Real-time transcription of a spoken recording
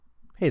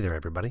Hey there,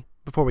 everybody.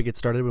 Before we get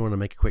started, we want to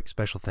make a quick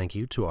special thank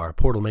you to our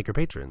Portal Maker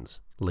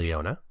patrons,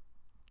 Leona,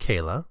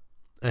 Kayla,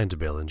 and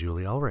Bill and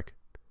Julie Ulrich.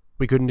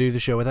 We couldn't do the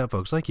show without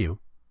folks like you.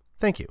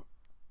 Thank you.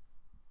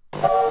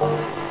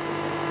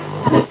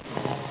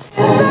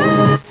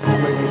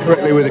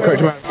 Correctly with the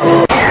correct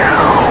amount.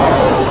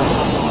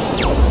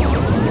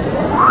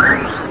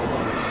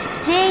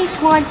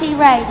 D20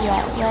 Radio,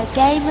 where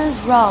gamers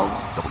roll.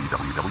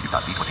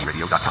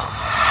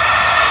 www.d20radio.com.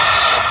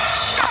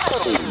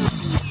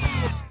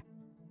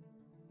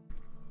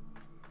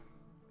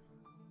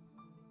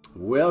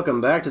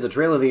 Welcome back to the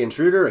Trail of the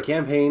Intruder, a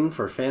campaign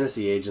for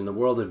Fantasy Age in the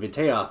world of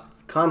Vitaeoth,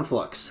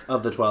 Conflux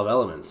of the 12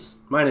 Elements.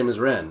 My name is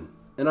Ren,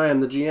 and I am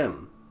the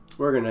GM.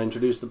 We're going to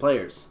introduce the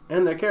players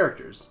and their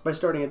characters by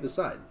starting at this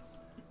side.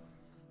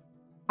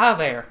 Hi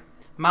there,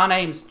 my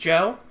name's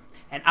Joe,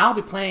 and I'll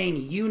be playing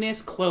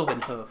Eunice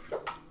Clovenhoof.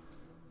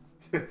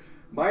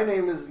 My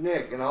name is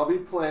Nick, and I'll be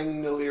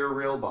playing Nalir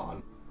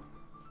Rilbon.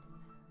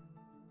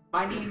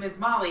 My name is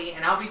Molly,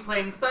 and I'll be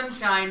playing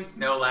Sunshine,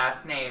 no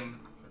last name.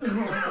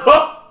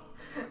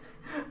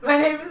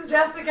 My name is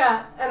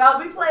Jessica, and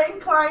I'll be playing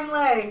Klein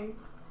Lang.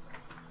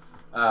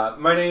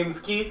 My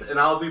name's Keith, and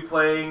I'll be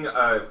playing,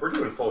 we're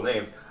doing full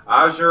names,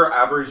 Azure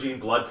Abergine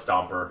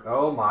Bloodstomper.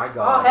 Oh my Oh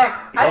god.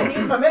 heck, I didn't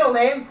use my middle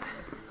name.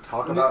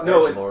 Talk about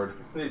No, Edgelord.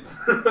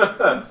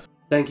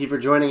 Thank you for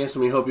joining us,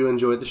 and we hope you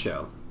enjoyed the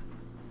show.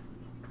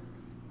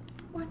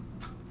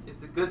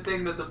 It's a good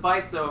thing that the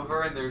fight's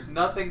over, and there's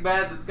nothing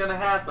bad that's gonna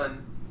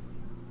happen.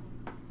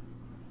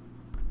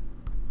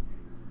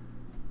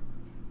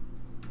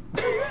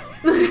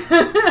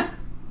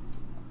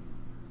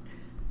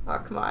 Oh,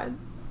 come on.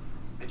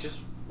 I just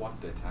want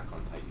the Attack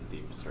on Titan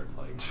theme to start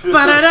playing.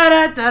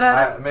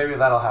 Maybe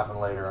that'll happen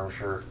later, I'm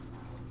sure.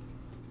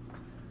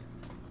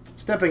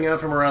 Stepping out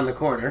from around the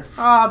corner,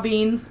 Aw,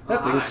 beans.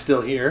 that thing's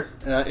still here.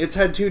 It's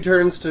had 2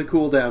 turns to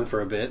cool down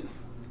for a bit.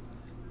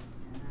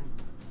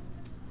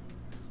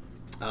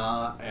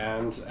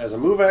 And as a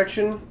move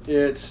action,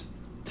 it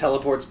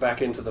teleports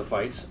back into the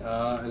fight.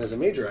 And as a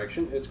major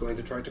action, it's going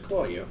to try to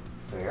claw you.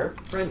 Fair.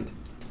 Friend.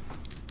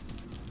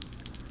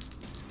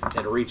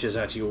 It reaches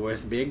at you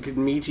with big,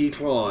 meaty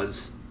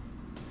claws.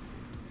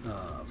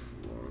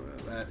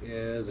 That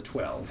is a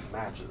 12.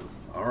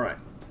 Matches. Alright.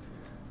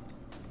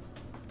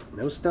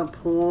 No stump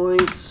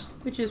points,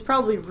 Which is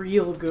probably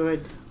real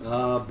good.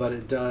 but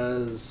it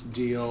does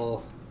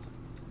deal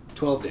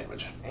 12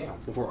 damage Damn.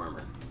 before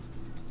armor.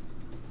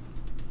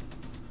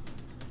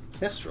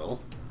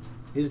 Kestrel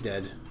is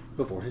dead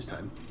before his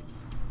time.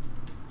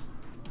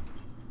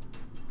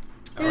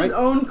 His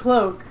own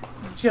cloak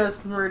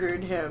just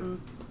murdered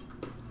him.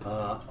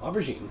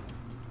 Aubergine.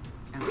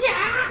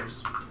 Yeah!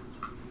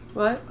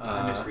 What?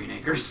 I miss Green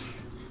Acres.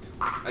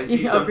 I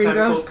see Yeah, some Green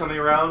tentacles Groves. coming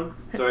around,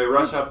 so I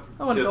rush up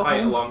I wanna to go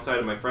fight home. alongside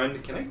of my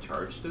friend. Can I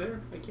charge to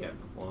there? I can't.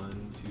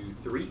 1, 2,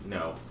 3?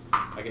 No.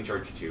 I can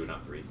charge 2,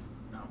 not 3.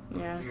 No.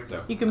 Yeah.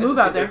 So You can I move just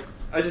out get there.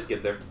 I just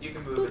get there. You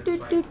can move it this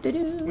way.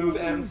 Move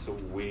and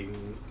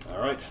swing.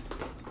 Alright.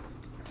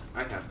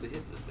 I have to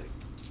hit the thing.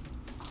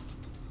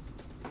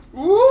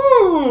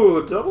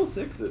 Ooh! Double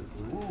 6s.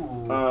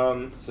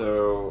 Ooh.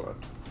 So...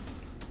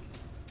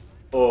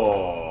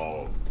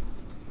 Oh.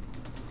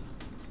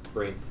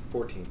 Brain.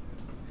 14.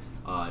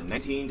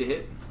 19 to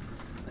hit.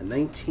 A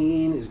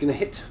 19 is going to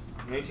hit.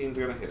 19's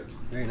gonna hit.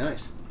 Very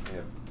nice. I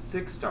have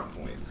 6 stomp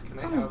points. Can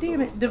I Oh, have damn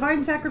the it.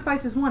 Divine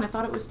Sacrifice is 1. I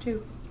thought it was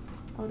 2.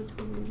 Oh, it's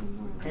totally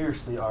more.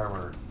 Pierce the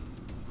armor.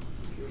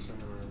 Pierce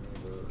armor,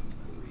 that's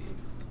 3.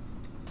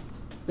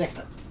 Next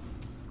time.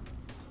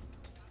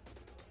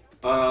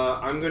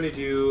 I'm gonna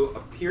do a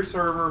Pierce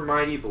armor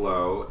mighty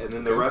blow, and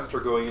then the Okay. rest are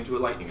going into a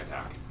lightning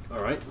attack.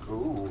 Alright.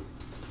 Ooh.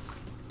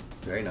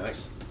 Very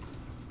nice.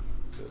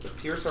 So the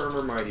Pierce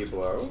armor mighty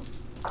blow.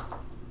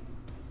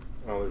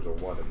 Oh, there's a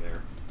 1 in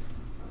there.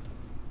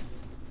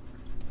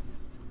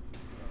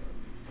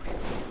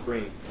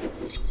 Green.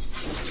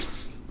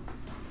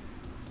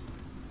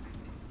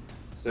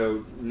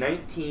 So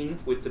 19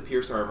 with the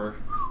Pierce armor.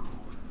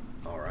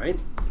 Alright.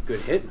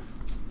 Good hit.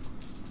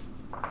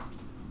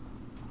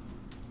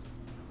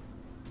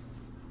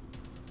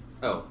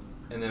 Oh,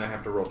 and then I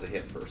have to roll to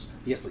hit first.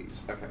 Yes,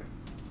 please. Okay.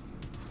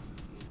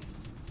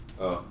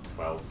 Oh,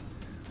 12.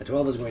 A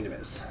 12 is going to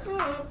miss.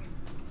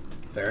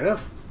 Fair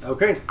enough.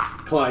 Okay.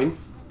 Klein.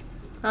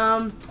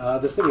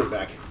 This thing is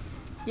back.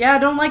 Yeah, I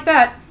don't like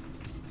that.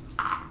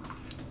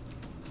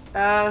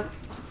 As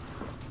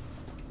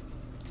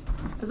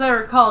I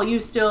recall, you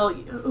still...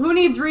 Who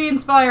needs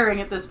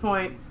re-inspiring at this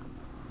point?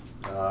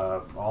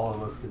 All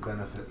of us could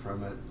benefit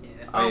from it.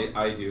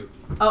 I do.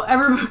 Oh,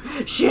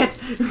 everybody... Shit!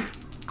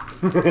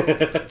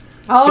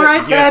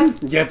 Alright then!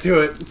 Get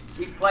to it.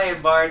 Keep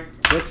playing, Bard.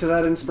 Get to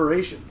that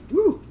inspiration.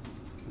 Woo.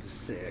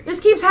 6. This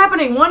keeps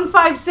happening. 1,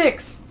 5,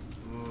 6.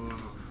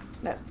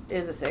 That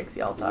is a 6,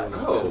 y'all saw it.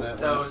 Oh, That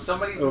so was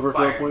somebody's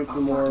overflow inspired. point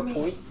for more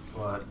points.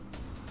 What?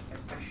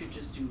 I should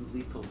just do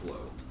lethal blow,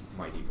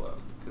 mighty blow,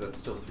 because that's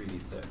still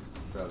 3d6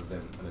 rather than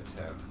an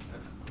attack.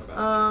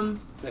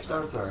 Next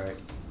time. That's alright.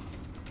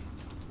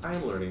 I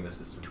am learning the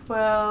system.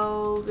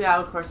 12. Yeah,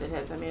 of course it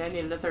hits. I mean, I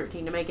needed a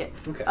 13 to make it.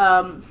 Okay.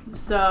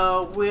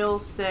 So we'll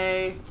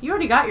say you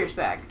already got yours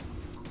back.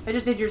 I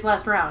just did yours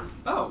last round.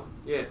 Oh,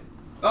 yeah.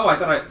 Oh, I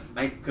thought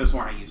I could have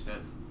sworn I used it,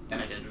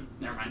 and I didn't.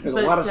 Never mind. There's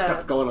a lot of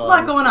stuff going on. A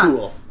lot going It's on.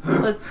 Cool.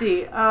 Let's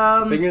see. Figure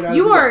it out as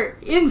You we are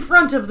in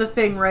front of the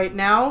thing right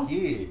now.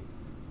 Yeah.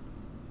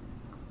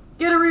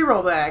 Get a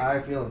reroll back. I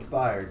feel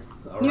inspired.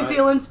 All You right.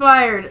 feel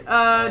inspired.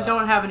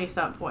 Don't have any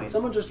stunt Did points.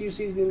 someone just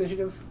seize the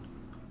initiative?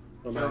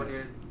 Or Joe mine?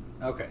 did.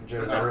 Okay.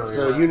 Joe Alright, earlier.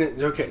 so unit.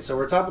 Okay, so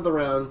we're top of the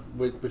round,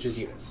 which is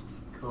Eunice.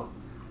 Cool.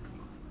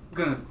 I'm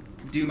gonna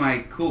do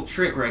my cool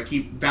trick where I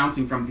keep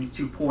bouncing from these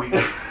 2 points.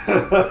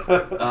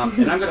 And I'm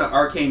gonna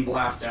arcane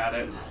blast at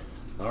it.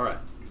 All right,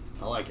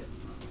 I like it.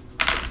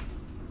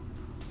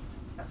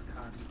 That's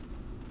cocked.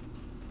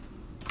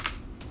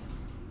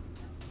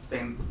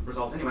 Same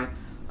result anyway.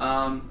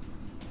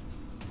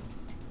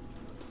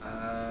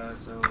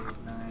 So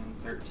 9,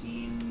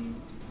 13,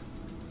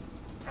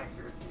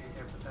 Accuracy,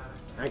 you put that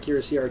in.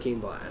 Accuracy, arcane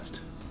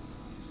blast.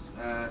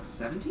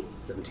 17?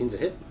 17's a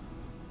hit.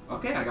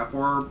 Okay, I got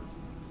 4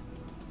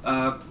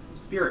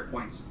 spirit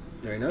points.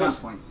 Very Stunt nice.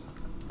 points.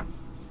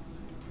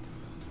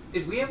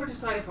 Did we ever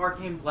decide if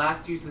Arcane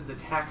Blast uses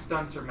attack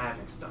stunts or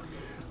magic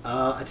stunts?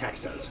 Attack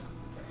stunts,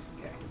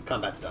 Okay.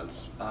 combat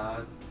stunts, No.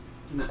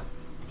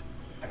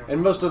 I don't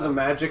and know. most of the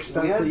magic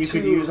stunts had that you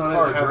could 2 use on it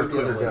cards have right the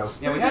other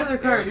equivalents. Yeah, we Those had other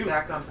They're cards.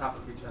 stacked on top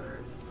of each other.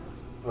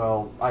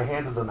 Well, I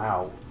handed them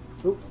out.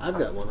 Oh, I've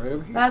got one right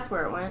over here. That's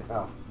where it went.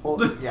 Oh, well,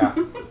 yeah.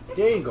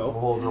 There you We'll go.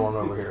 hold one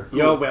over here.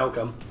 You're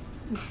welcome.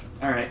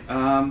 Alright,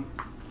 You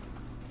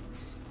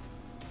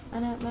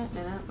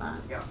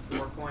got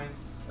 4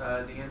 points. The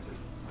answer's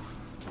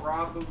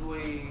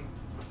probably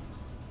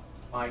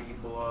Mighty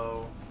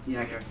Blow. Yeah,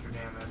 I the can- extra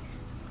damage.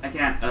 I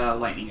can't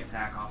lightning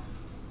attack off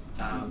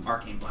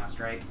arcane blast,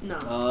 right?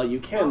 No. You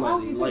can Oh,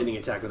 you can. lightning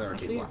attack with do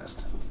arcane you?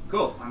 blast.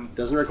 Cool.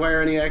 Doesn't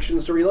require any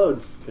actions to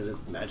reload because the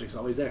magic's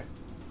always there.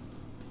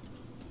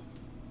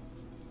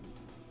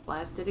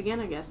 Blast it again,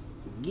 I guess.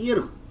 Get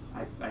him.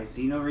 I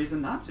see no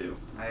reason not to.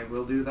 I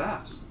will do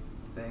that.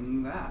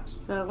 Thing that.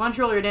 So why don't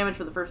you roll your damage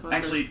for the first one?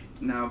 Actually,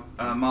 no.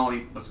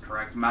 Molly was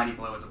correct. Mighty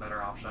Blow is a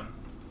better option.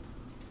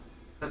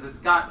 Because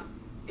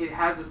it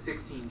has a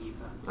 16 defense.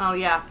 first? Oh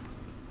yeah.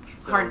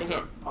 So hard to the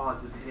hit.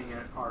 Odds of hitting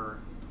it are.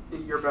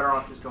 You're better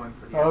off just going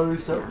for the. How many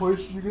extra set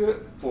points did you get?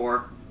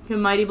 4.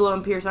 Can Mighty Blow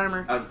and Pierce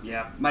Armor.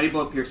 Yeah. Mighty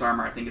Blow, Pierce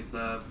Armor, I think is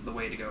the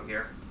way to go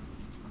here.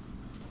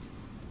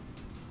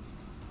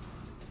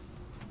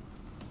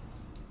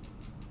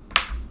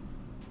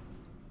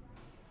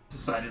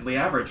 Decidedly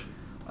average.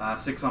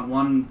 6 on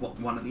one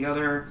on the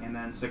other, and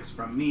then 6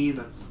 from me.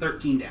 That's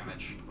 13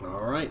 damage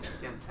All right.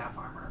 against half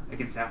armor.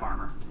 against half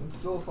armor. It's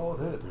still a solid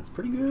hit. That's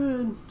pretty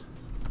good.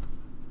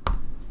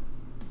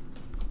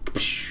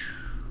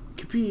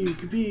 Kapew,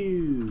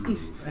 kapew.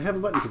 I have a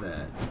button for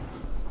that.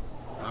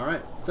 All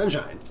right,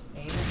 Sunshine.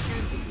 Aim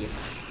and shoot.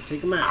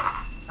 Take him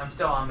out. I'm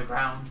still on the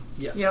ground.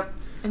 Yes. Yep.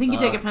 I think you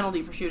take a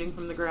penalty for shooting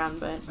from the ground,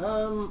 but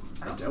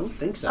I don't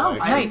think so. Oh,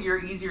 actually. I nice. think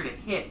you're easier to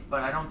hit,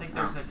 but I don't think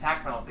there's an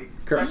attack penalty.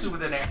 Correct. Especially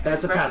with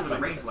That's a especially with a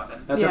Pathfinder ranged thing.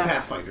 weapon. That's Yeah. a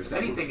Pathfinder If thing.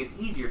 anything, it's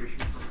easier to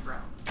shoot from the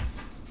ground.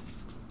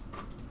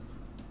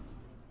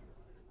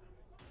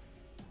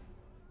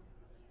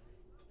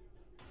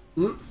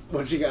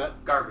 What you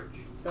got? Garbage.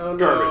 Oh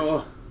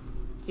no.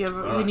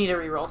 Garbage. you need a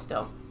reroll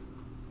still.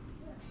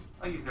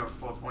 I'll use no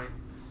full point.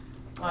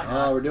 Why Oh,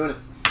 not? we're doing it.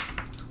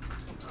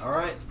 All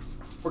right.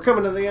 We're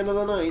coming to the end of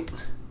the night.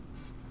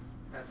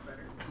 That's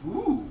better.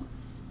 Ooh.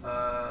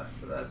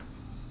 So that's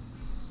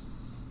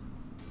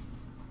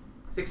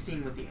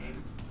 16 with the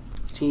aim.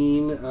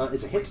 16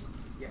 is a hit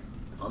Yeah.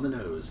 on the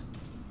nose.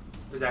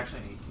 There's actually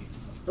an 18.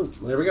 Oh,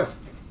 well, there we go.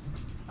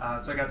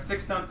 So I got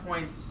 6 stunt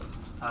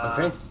points.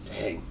 Okay.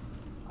 Dang.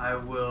 I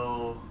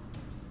will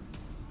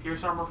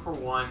pierce armor for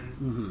 1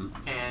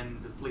 Mm-hmm.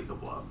 and lethal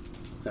blow.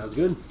 Sounds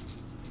good.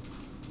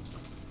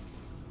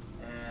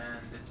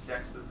 And its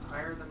dex is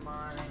higher than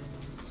mine,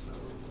 so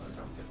I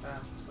don't get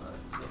that. But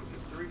so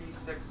it's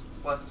 3d6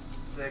 plus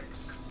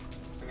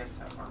 6 against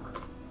half armor.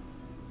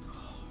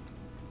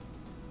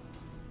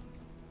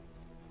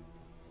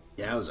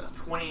 Yowza.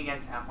 20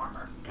 against half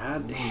armor.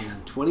 God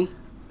damn. 20?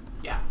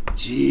 Yeah.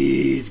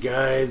 Jeez,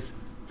 guys.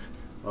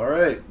 All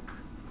right.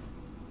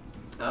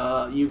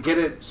 You get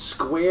it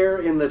square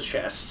in the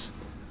chest,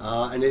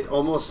 and it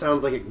almost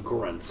sounds like it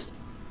grunts.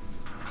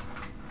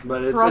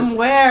 But From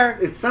where?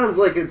 It sounds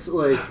like it's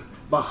like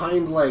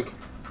behind like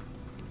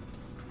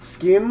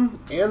skin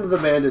and the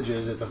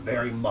bandages. It's a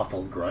very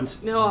muffled grunt.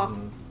 No.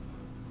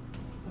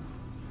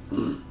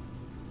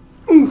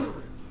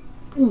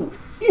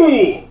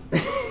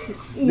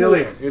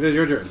 Nillian, it is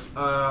your turn.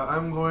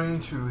 I'm going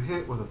to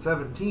hit with a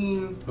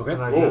 17. Okay.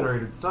 And I Whoa.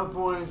 generated stunt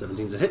points.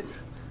 17's a hit.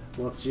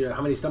 What's your?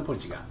 How many stun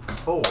points you got?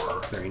 4.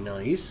 Very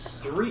nice.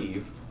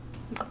 3.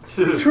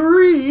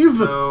 Reeve.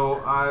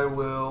 So I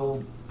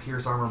will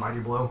pierce armor mighty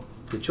blow.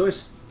 Good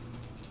choice.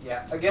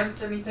 Yeah,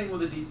 against anything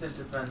with a decent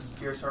defense,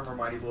 Pierce Armor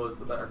Mighty Blow is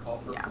the better call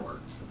for Yeah. 4.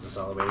 That's a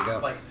solid way to go.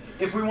 Like,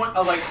 if we want,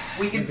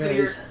 we can sit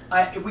here.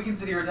 If we can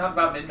sit here and talk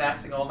about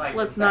min-maxing all night.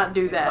 Let's in not fact,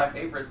 do it's that. my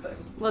favorite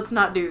thing. Let's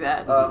not do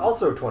that.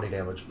 Also 20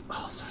 damage.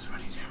 Also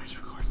 20 damage,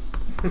 of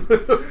course.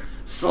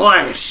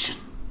 Slash!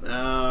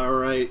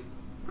 Alright.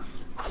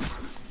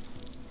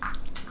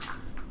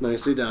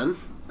 Nicely done.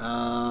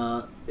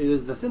 It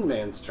is the Thin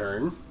Man's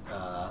turn.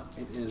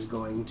 It is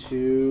going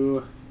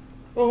to...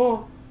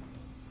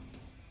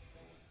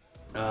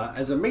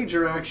 as a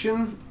major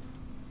action,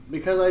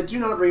 because I do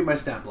not read my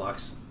stat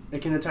blocks,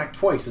 it can attack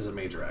twice as a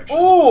major action.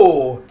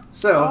 Oh!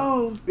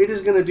 So, it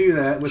is going to do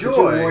that with the two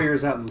Joy.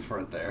 warriors out in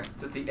front there.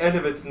 It's at the end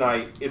of its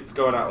night. It's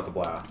going out with a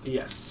blast.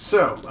 Yes.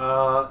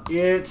 So,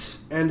 it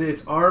and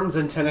its arms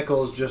and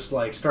tentacles just,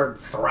 like, start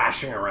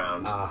thrashing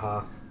around.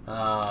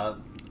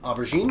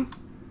 Aubergine.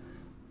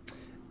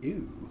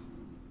 Ooh.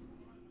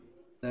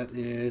 That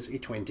is a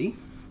 20.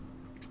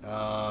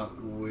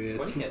 20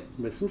 hits.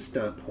 With some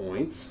stunt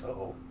points.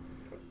 Uh-oh.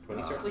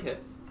 20 certainly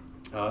hits.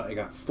 I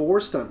got 4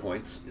 stunt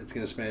points. It's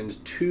going to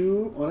spend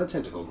 2 on a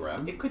tentacle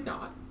grab. It could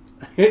not.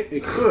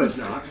 It could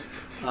not.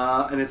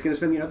 And it's going to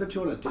spend the other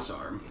 2 on a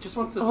disarm. It just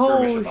wants to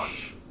skirmish a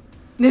bunch.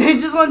 It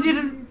just wants you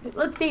to...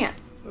 Let's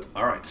dance.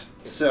 Alright.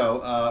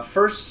 So,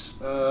 first,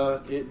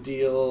 it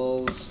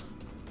deals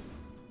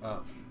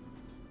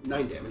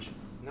 9 damage.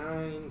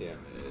 9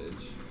 damage.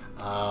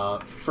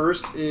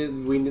 First,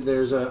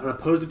 there's an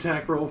opposed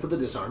attack roll for the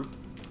disarm.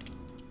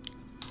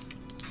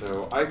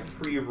 So I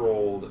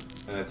pre-rolled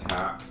an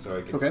attack so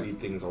I can speed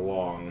things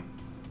along.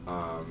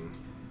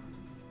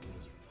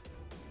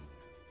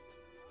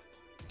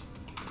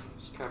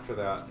 Just capture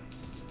that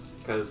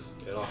because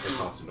it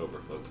also costs an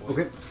overflow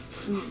point.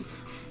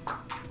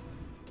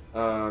 Okay.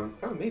 Oh,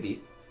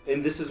 maybe.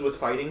 And this is with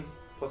fighting?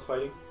 Plus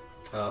fighting?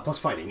 Plus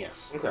fighting,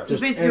 yes. Okay.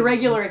 Just basically your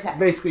regular attack.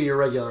 Basically your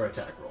regular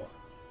attack roll.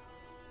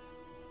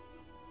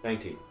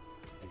 19.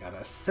 I got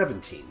a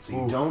 17, so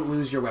you don't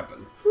lose your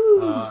weapon.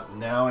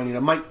 Now I need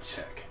a might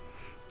check.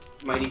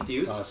 Mighty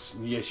Thews?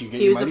 Yes, you get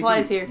Thews your mighty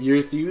applies Thews. here. Your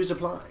Thews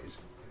applies.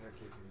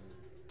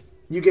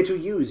 You get to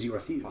use your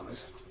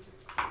Thews.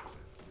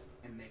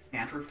 And they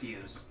can't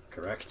refuse.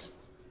 Correct.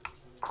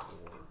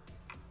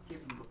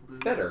 Give them the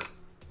blues. Better.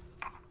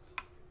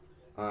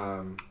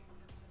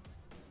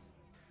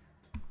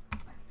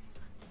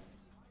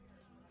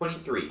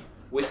 23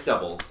 with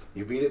doubles.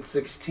 You beat it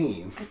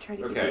 16. I tried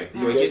to Okay. get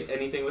Do I it get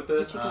anything with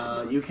this?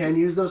 You can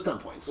use those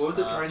stunt points. What was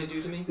it trying to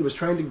do to me? It was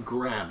trying to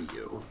grab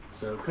you.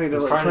 So kind It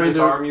of was like trying to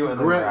disarm you and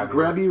then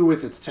grab you. you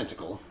with its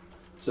tentacle.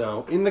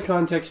 So in the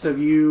context of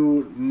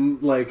you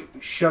like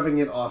shoving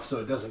it off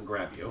so it doesn't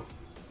grab you.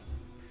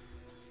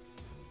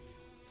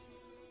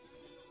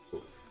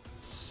 You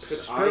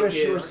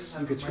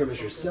could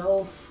skirmish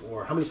yourself,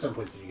 or how many stun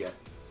points did you get?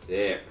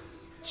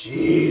 6.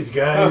 Jeez,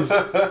 guys.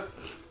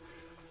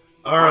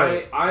 All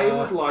right. I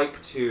would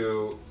like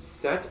to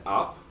set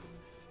up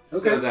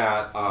so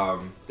that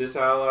this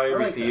ally like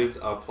receives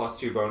a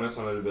 +2 bonus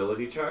on an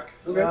ability check.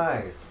 Okay.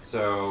 Nice.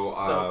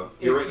 So,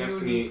 you're right next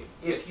to me.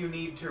 If you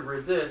need to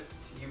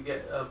resist, you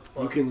get a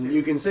 +2.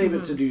 You can save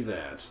it to do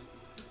that.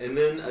 And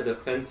then a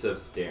defensive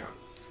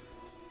stance.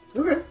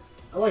 Okay.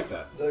 I like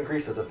that. Does that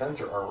increase the defense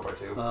or armor by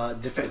 2?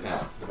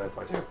 Defense. Defense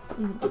by 2.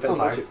 That's Defense so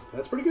by nice. 2.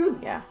 That's pretty good.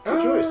 Yeah.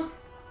 Good choice.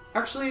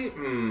 Actually,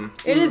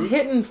 It is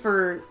hitting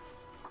for...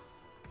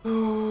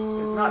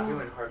 It's not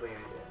doing hardly any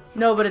damage.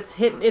 No, but it's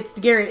hit. It's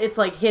it's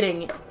like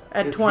hitting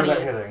at It's 20. good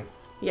at hitting.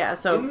 Yeah,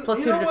 so And plus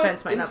you 2 to know what?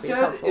 defense might not be as Instead,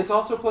 helpful. it's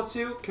also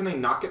 +2. Can I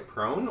knock it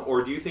prone,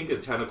 or do you think the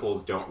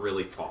tentacles don't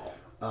really fall?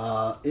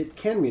 It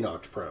can be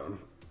knocked prone,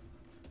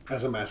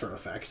 as a matter of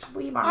fact.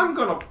 I'm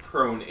gonna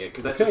prone it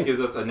because that just gives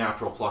us a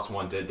natural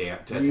 +1 to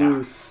attack.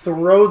 You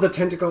throw the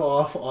tentacle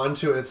off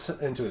into its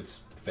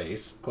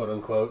face, quote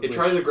unquote. It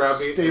tries to grab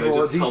me, and I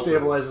just help it.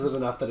 destabilizes it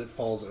enough that it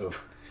falls over.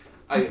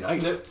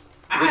 Nice.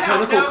 The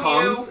tentacle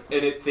comes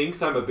and it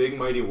thinks I'm a big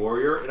mighty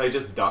warrior, and I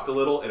just duck a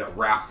little, and it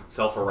wraps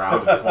itself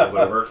around and falls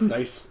over.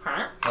 Nice.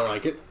 I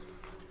like it.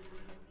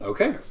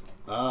 Okay.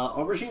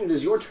 Aubergine, it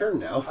is your turn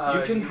now.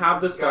 You can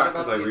have this back Forgot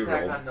because I about the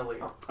attack rerolled. on Nilly.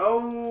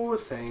 Oh,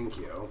 thank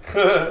you.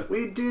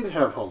 We did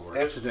have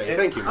homework today.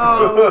 Thank you.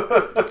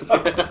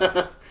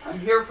 Oh, I'm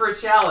here for a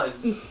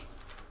challenge.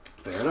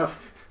 Fair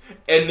enough.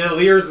 And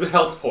Nalir's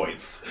health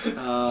points. 8,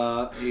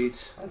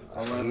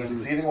 11. He's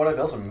exceeding what I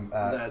built him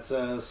at. That's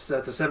a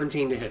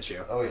 17 to hit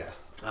you. Oh,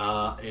 yes.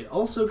 It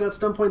also got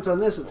stun points on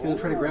this. It's going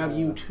to try to grab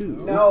you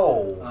too.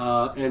 No.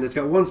 And it's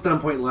got 1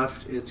 stun point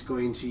left. It's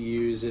going to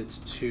use it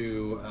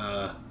to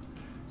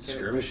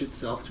skirmish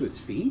itself to its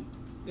feet.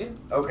 Yeah.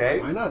 Okay.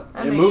 Why not?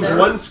 That It makes moves sense.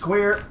 1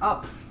 square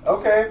up.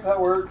 Okay, that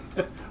works.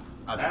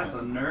 That's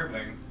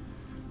unnerving.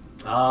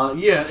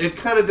 Yeah, it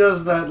kind of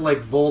does that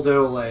like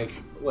Voldo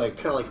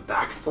kind of like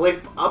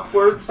backflip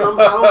upwards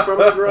somehow from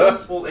the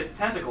ground. Well, its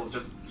tentacles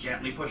just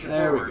gently push it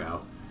There forward. we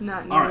go.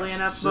 not All nearly right,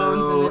 enough so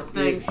bones in this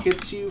thing. It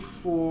hits you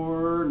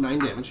for 9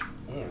 damage.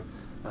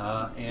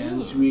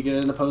 And we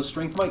get an opposed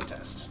strength might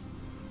test.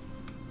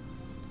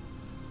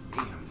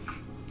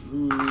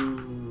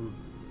 Damn.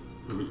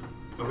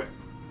 Okay.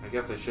 I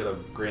guess I should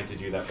have granted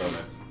you that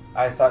bonus.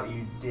 I thought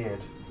you did.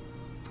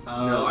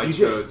 No, I you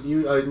chose. Did.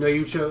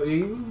 You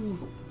chose.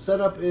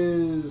 Setup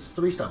is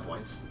 3 stun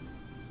points.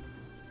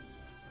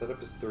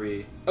 Setup is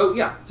 3. Oh,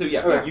 yeah. So,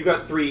 yeah, Okay. you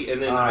got 3,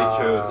 and then I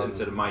chose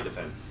instead of my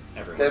defense.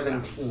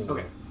 Everyone's 17.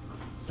 Okay.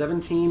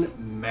 17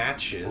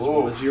 matches. Ooh.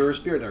 What was your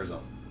spirit die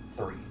result?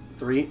 3.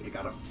 3. You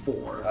got a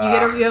 4.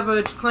 You have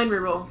a climb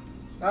reroll.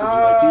 What would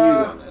you like to use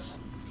on this?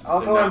 I'll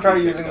So go now and try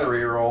you using pick the up.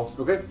 reroll.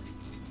 Okay.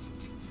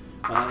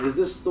 Is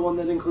this the one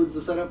that includes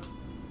the setup?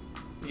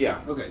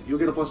 Yeah. Okay, you'll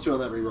get a +2 on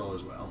that reroll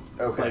as well.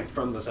 Okay. Like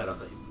from the setup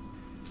that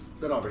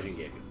Aubergine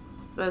gave you.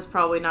 That's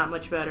probably not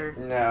much better.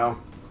 No,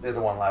 there's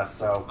a 1 less,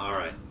 so.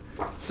 Alright.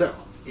 So,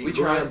 it We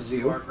tried. grabs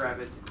You are you. grab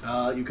it.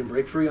 You can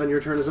break free on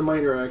your turn as a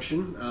minor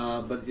action,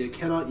 but you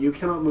cannot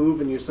move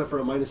and you suffer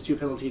a -2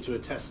 penalty to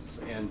tests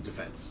and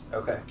defense.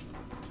 Okay.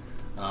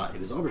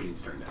 It is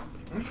Aubergine's turn now.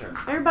 Okay.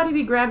 Everybody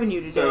be grabbing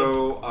you today.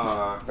 So,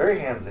 Very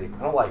handsy.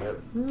 I don't like it.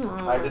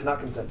 Oh. I did not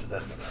consent to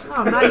this. Oh,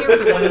 I'm not here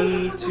for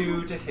this.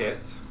 22 to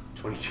hit.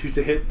 22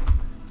 to hit.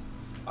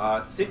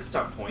 6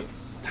 stun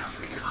points. Oh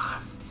my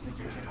god.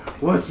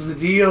 What's the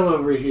deal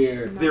over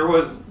here? There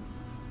was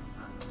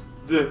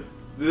a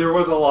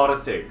lot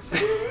of things.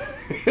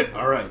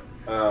 Alright.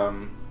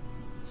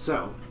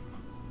 So,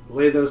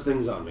 lay those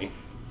things on me.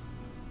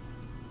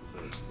 So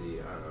let's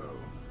see.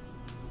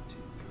 2,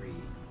 3.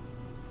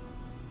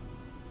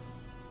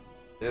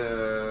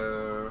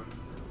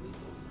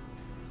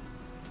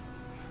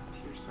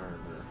 Pierce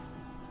armor.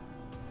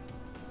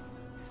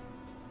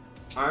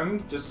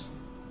 I'm just.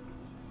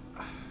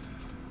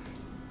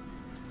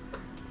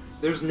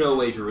 There's no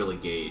way to really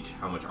gauge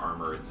how much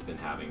armor it's been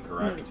having,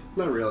 correct?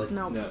 Not really.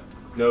 No.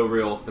 No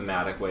real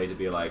thematic way to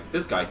be like,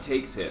 this guy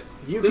takes hits.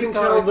 You This can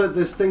guy tell that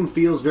this thing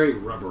feels very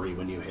rubbery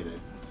when you hit it.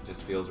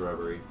 just feels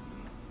rubbery.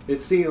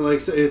 It seems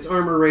like its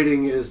armor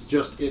rating is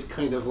just it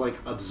kind of like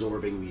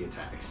absorbing the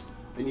attacks,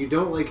 and you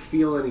don't like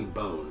feel any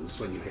bones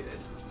when you hit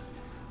it.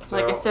 So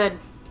Like I said,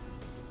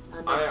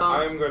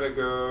 I'm gonna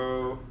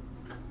go.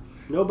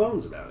 No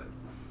bones about it.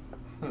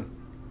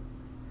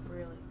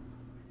 Really?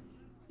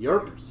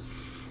 Yarp.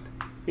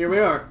 Here we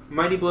are.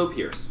 Mighty blow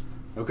pierce,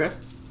 Okay,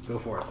 go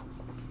for it.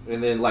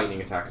 and then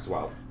lightning attack as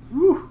well.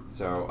 Woo.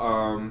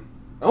 So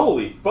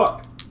holy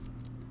fuck.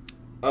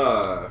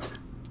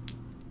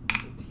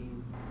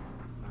 18,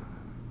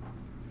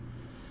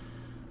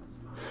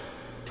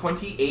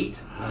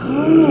 28.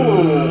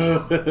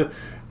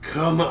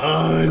 Come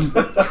on.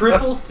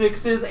 Triple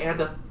 6s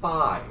and a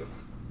 5.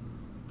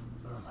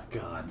 Oh my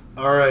god.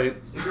 All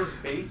right. So your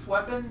base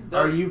weapon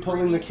does Are you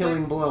pulling the 3d6?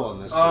 killing blow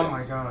on this? Oh thing?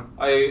 my god.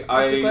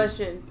 That's a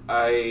question.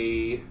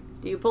 I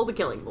Do you pull the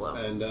killing blow?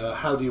 And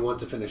how do you want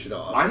to finish it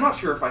off? I'm not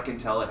sure if I can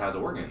tell it has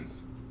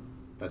organs.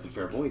 That's a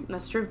fair point.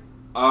 That's true.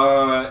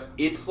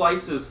 It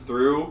slices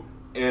through,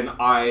 and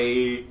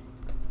I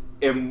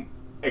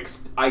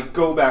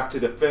go back to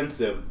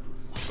defensive,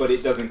 but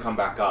it doesn't come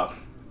back up,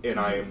 and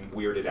I am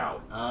weirded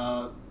out.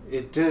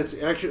 It does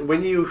actually.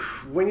 When you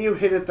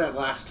hit it that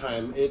last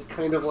time, it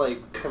kind of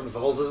like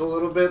convulses a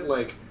little bit,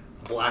 like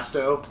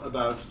Blasto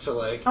about to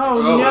like. Oh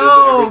explode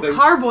no! everything.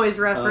 Carboys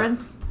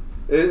reference.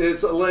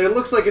 It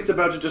looks like it's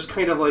about to just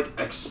kind of like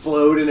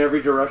explode in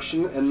every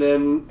direction, and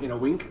then in a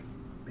wink,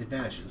 it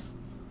vanishes.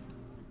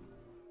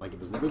 Like it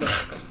was never there.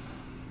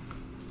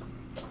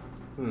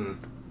 And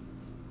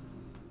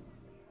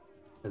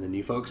then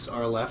you folks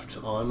are left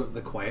on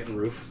the quiet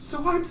roof.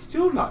 So I'm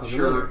still not Over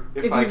sure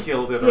there. if I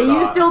killed it or Yeah, not.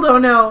 you still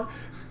don't know.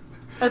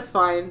 That's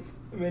fine.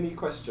 Many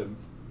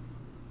questions.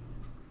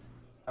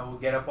 I will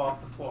get up off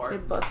the floor.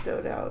 It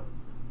bustoed out.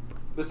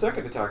 The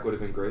second attack would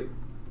have been great.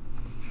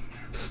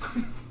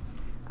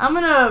 I'm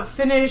gonna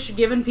finish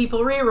giving people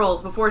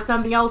rerolls before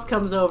something else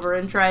comes over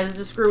and tries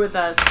to screw with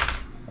us.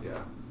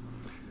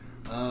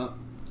 Yeah.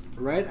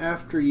 Right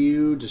after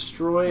you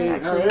destroy, It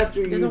actually right after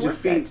you doesn't work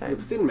defeat that the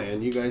time. Thin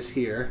Man, you guys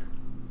hear,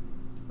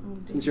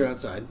 since you're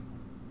outside,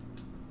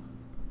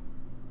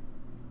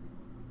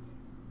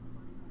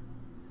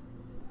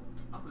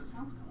 Oh, the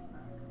sound's coming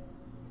back.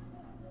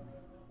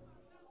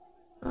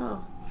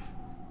 Oh.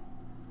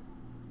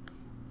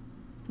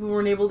 We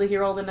weren't able to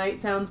hear all the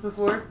night sounds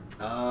before?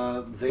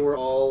 they were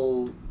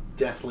all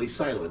deathly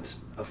silent,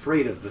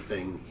 afraid of the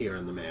thing here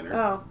in the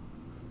manor.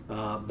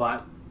 Oh.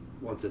 But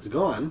once it's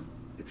gone,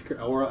 its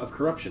aura of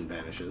corruption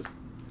vanishes.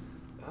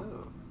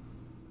 Oh.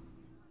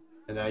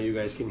 And now you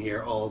guys can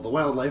hear all the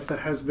wildlife that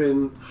has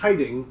been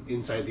hiding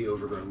inside the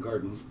overgrown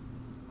gardens.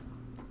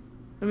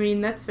 I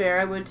mean, that's fair.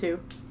 I would too.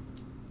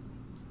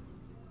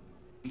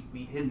 We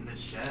hid in this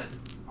shed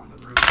on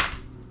the roof.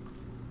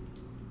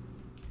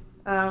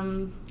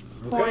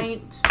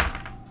 Point.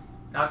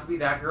 Not to be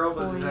that girl,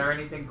 but Point. is there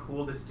anything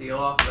cool to steal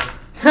off the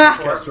corpse?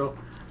 Kestrel.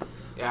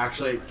 Yeah,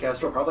 actually,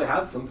 Kestrel probably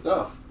has some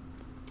stuff.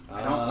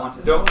 I don't want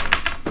to. Don't.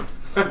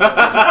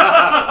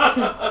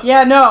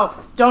 Yeah, no.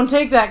 Don't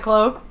take that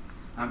cloak.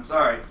 I'm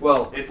sorry.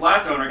 Well, Its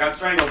last owner got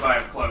strangled by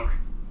its cloak.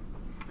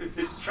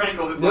 It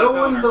strangled its no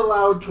last one's owner.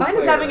 allowed to Klein is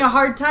wear having it. a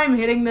hard time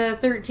hitting the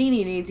 13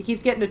 he needs. He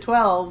keeps getting to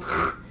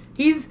 12.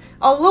 He's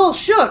a little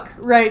shook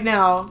right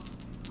now.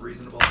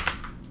 Reasonable.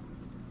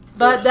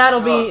 But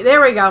that'll be...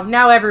 There we go.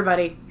 Now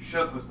everybody.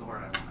 Shook was the word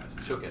I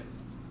wanted. Shook it.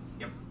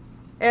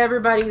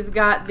 Everybody's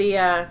got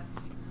the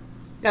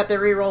got their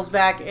rerolls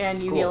back,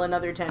 and you Cool. heal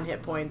another 10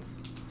 hit points.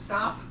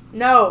 Stop.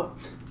 No.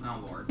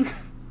 Oh, Lord.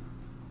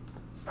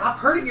 Stop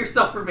hurting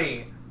yourself for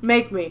me.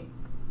 Make me.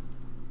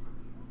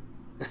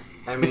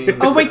 I mean,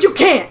 Oh, wait, you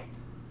can't!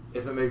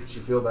 if it makes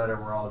you feel better,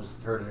 we're all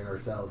just hurting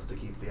ourselves to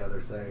keep the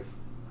others safe.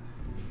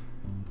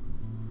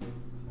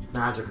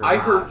 Magic or I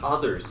not. hurt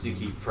others to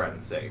keep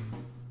friends safe.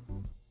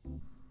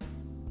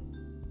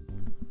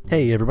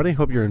 Hey everybody,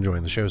 hope you're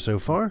enjoying the show so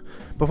far.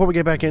 Before we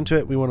get back into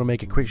it, we want to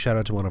make a quick shout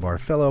out to one of our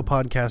fellow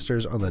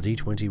podcasters on the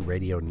D20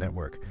 Radio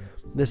Network.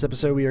 This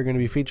episode we are going to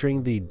be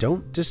featuring the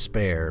Don't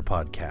Despair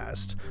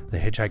podcast, the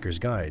Hitchhiker's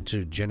Guide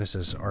to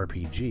Genesis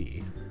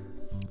RPG.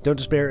 Don't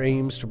Despair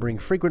aims to bring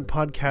frequent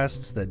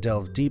podcasts that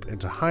delve deep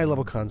into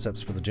high-level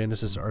concepts for the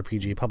Genesis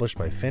RPG published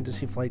by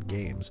Fantasy Flight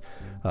Games.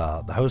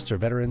 The hosts are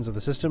veterans of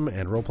the system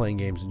and role-playing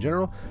games in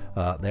general.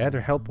 They either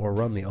help or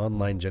run the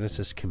online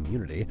Genesis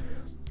community.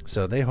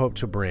 So they hope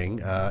to bring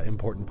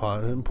important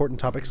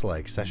topics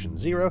like Session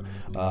 0,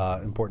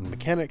 important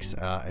mechanics,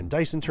 and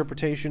dice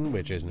interpretation,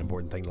 which is an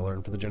important thing to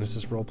learn for the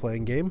Genesis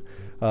role-playing game.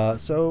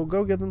 So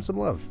go give them some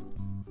love.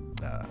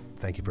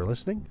 Thank you for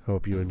listening.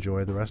 Hope you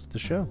enjoy the rest of the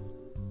show.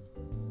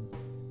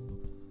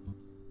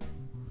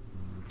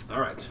 All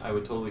right. I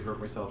would totally hurt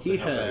myself. He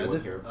to help anyone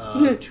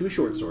had here. 2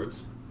 short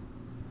swords,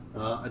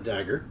 a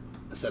dagger,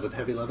 a set of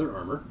heavy leather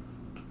armor,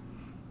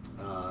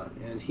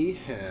 and he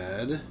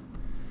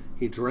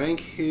drank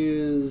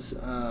his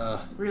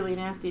Really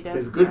nasty death.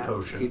 His good draft.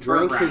 potion. he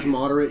drank his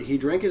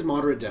brownies.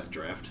 moderate death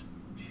draft.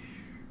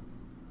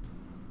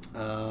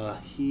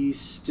 He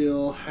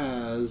still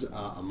has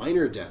a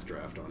minor death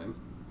draft on him.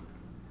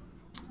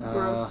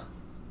 Gross.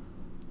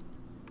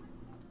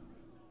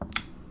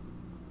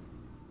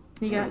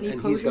 You got any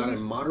And he's got a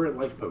potions? moderate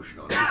life potion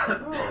on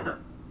him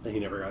that he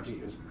never got to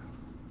use.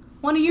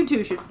 One of you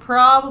two should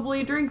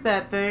probably drink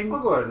that thing.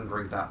 I'll go ahead and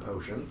drink that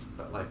potion,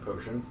 that life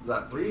potion. Is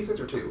that 3d6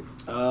 or 2?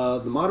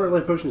 The moderate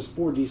life potion is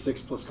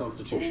 4d6 plus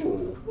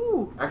Constitution.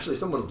 Ooh. Actually,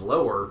 someone's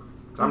lower.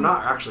 'Cause I'm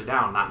not actually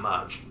down that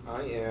much.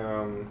 I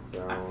am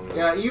down.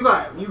 Yeah, you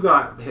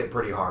got hit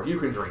pretty hard. You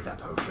can drink that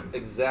potion.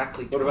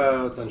 Exactly. What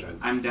about Sunshine?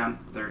 I'm down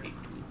 30.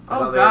 I Oh,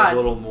 thought they had God. a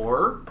little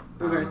more.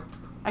 Okay.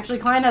 Actually,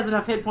 Klein has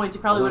enough hit points.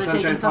 He probably Although would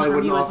have taken Sunshine some probably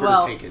from you wouldn't as offer to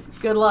well. take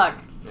it. Good luck.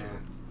 Yeah.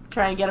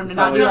 Trying to get him to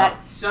Probably not do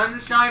not. that.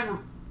 Sunshine.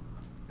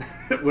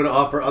 Would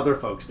offer other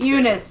folks to take it.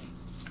 Eunice.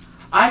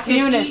 I can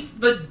Eunice. eat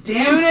the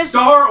damn Eunice,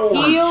 Star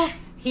Orange.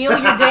 Heal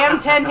your damn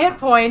 10 hit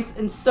points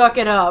and suck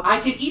it up.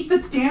 I can eat the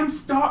damn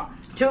Star...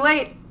 Too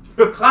late.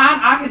 Klein,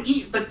 I can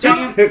eat the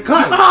damn... Hey,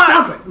 Clyde,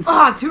 stop it!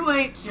 Ah, too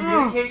late.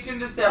 Communication Oh,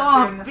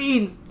 deception.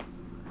 beans.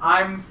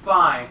 I'm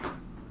fine.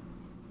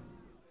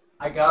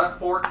 I got a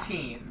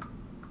 14.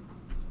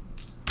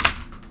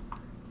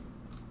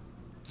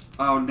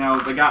 Oh no,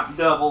 they got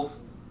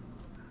doubles.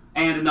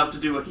 And enough to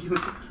do a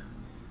healing.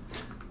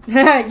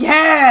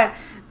 Yeah.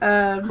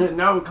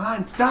 No,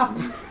 Clyde, stop!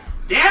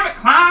 Damn it,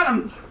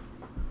 Klein!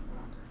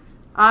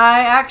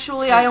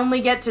 I only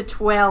get to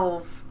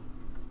 12.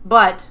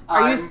 But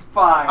I'm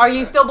fine. are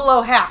you still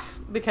below half?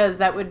 Because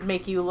that would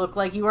make you look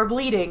like you are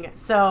bleeding.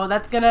 So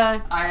that's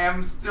gonna... I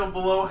am still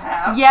below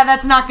half. Yeah,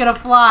 that's not gonna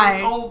fly.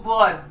 It's old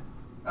blood.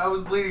 I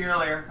was bleeding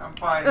earlier. I'm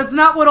fine. That's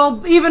not what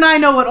old... Even I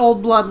know what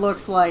old blood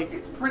looks like.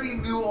 It's pretty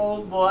new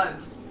old blood.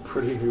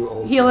 Pretty new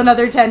old. Heal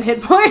another 10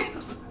 hit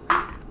points.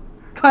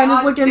 Klein is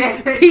God looking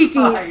damn it, peaky.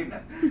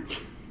 fine.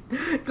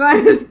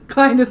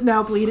 Klein is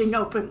now bleeding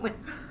openly.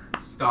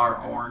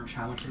 Star Orange,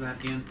 how much is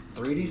that again?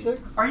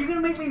 3d6? Are you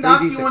gonna make me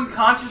knock you 3d6s.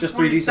 unconscious Just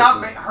before you 3d6s.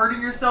 stop hurting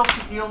yourself to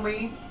heal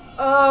me?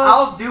 Oh,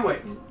 I'll do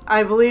it.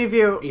 I believe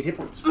you. 8 hit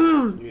points.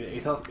 You get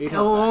 8 health. 8 It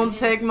health. won't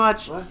take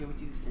much.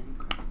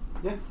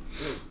 Yeah.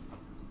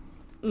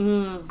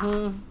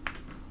 Mm-hmm.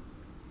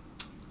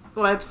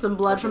 Wipe some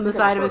blood from the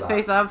think side I of his prefer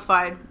face. I'm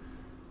fine.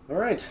 All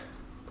right.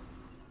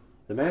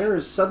 The manor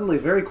is suddenly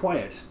very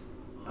quiet,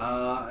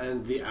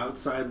 and the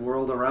outside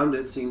world around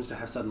it seems to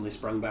have suddenly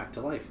sprung back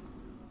to life.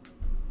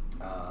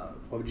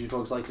 What would you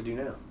folks like to do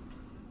now?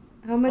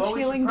 How much Well, we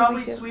healing should do we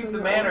probably get sweep from the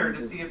the manor to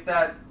oranges? see if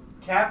that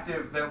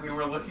captive that we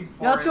were looking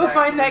for Let's is go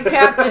find that actually-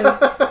 captive.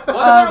 Wasn't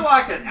there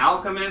like an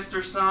alchemist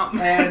or something?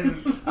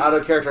 And Out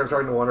of character, I'm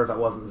starting to wonder if that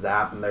wasn't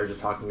Zap and they're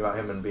just talking about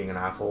him and being an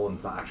asshole and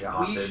it's not actually a we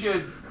hostage.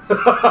 should...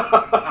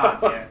 Ah,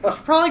 damn.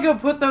 Should probably go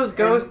put those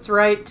ghosts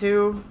right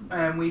too.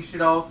 And we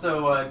should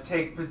also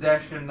take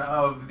possession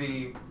of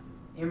the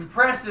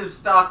impressive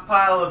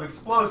stockpile of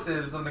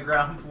explosives on the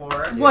ground floor.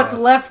 What's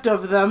Yes. left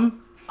of them?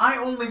 I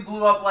only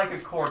blew up like a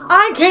quarter.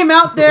 I came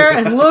out there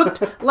and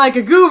looked like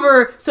a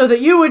goober so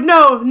that you would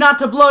know not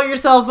to blow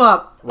yourself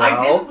up.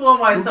 I didn't blow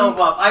myself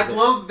up. I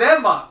blew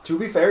them up. To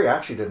be fair, you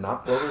actually did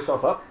not blow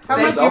yourself up. How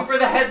Thank much- you for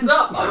the heads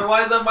up.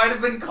 Otherwise, I might have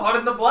been caught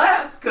in the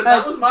blast, because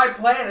that was my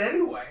plan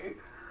anyway.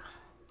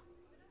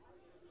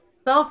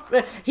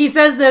 He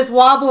says this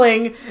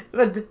wobbling,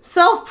 but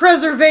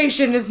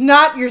self-preservation is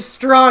not your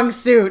strong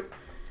suit.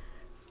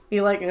 Be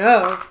like,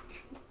 oh.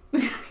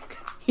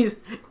 He's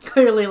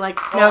clearly like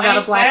now got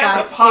a black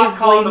eye. The pot He's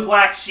called the bleeding.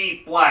 black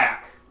sheep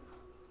black.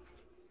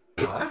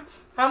 What?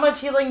 How much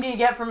healing do you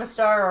get from a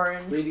star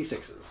orange?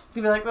 3d6s.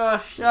 You'd be like, oh,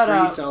 shut Three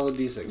up. solid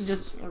d6s.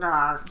 Just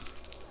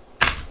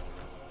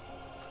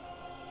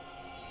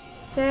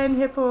 10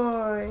 hit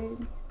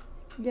points.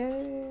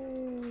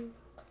 Yay.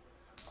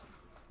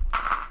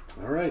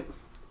 All right.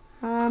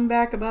 I'm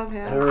back above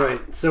half. All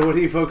right. So what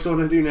do you folks want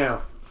to do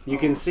now? You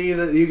can see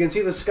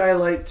the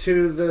skylight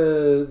to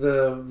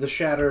the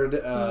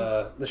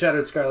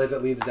shattered skylight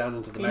that leads down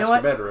into the You know master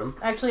what? bedroom.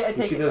 Actually, I You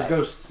take see it those back.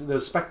 ghosts,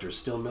 those specters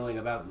still milling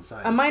about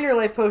inside. A minor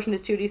life potion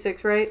is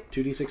 2d6, right?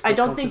 2d6. I plus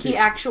don't think he Constitution.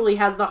 actually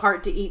has the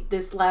heart to eat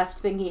this last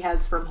thing he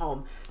has from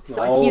home.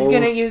 So Oh. he's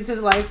gonna use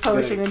his life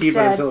Gonna potion keep it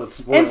instead. until it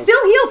spoils. And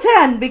still heal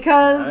 10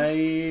 because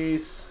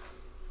Nice.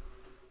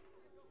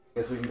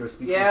 Guess we can go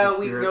speak Yeah, with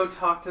the we can go spirits.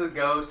 talk to the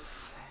ghosts.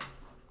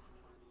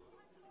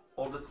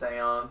 Hold a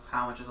seance.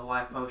 How much is a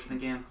life potion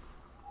again?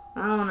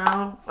 I don't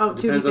know. Oh,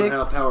 Depends on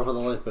how 2d6. powerful the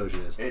life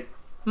potion is.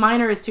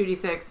 Minor is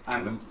 2d6.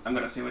 I'm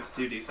gonna assume it's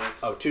 2d6.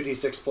 Oh,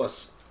 2d6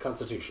 plus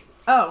Constitution.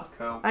 Oh,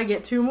 Cool. I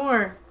get 2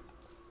 more.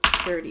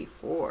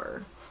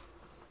 34.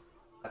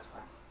 That's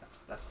fine.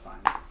 That's fine.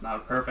 It's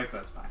not perfect.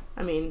 That's fine.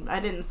 I mean, I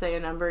didn't say a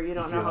number. You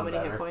don't know how feeling many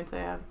hit better? points I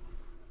have.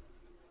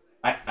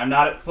 I'm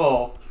not at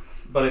full,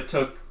 but it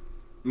took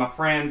my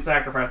friend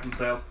sacrificed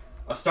themselves,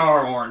 a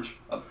star orange,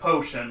 a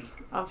potion.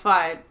 I'm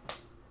fine.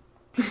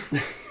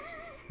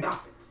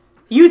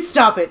 You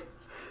stop it.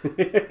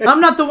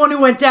 I'm not the one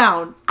who went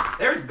down.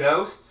 There's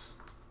ghosts.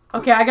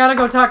 Okay, I gotta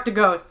go talk to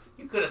ghosts.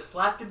 You could have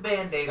slapped a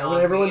band-aid I on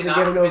want everyone me to and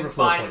get I an would have been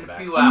overflow fine point in a back.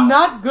 few I'm hours.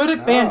 not good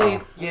at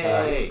band-aids.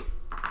 Yay.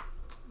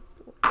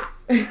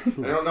 I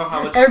don't know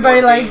how much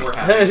Everybody more like- things we're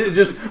having.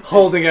 Just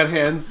holding out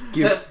hands.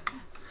 Give.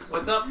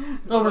 What's up?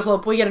 Overflow.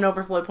 We get an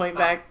overflow point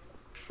back.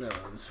 That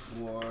one's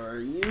for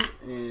you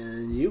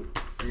and you.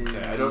 And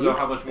Yeah, I don't know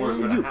how much more is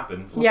going to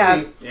happen.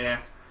 Yeah. Yeah.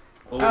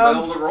 We'll be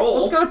able to roll.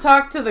 Let's go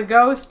talk to the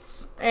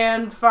ghosts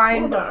and What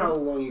find about how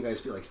long you guys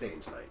feel like staying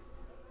tonight?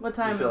 what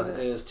time You feel is it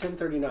it. is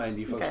 10:39. Do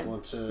you folks Okay.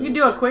 want to? You can do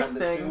a start quick cutting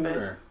it thing, soon, but-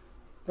 or-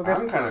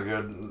 I'm kind of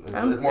good.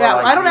 It's more Yeah,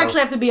 like, I don't you know,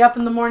 actually have to be up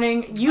in the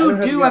morning. I You don't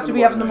have to do be have up to in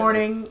be the up in the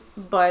morning morning,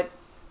 but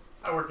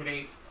I work at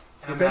 8,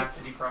 and Okay. I'm back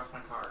to defrost my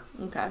car.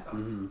 okay.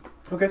 Mhm.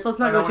 Okay. So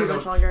let's I not don't go too wanna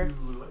much longer.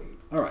 too late.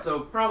 All right. So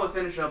probably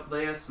finish up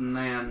this and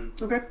then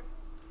Okay.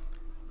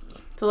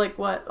 To like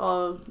what?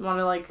 Want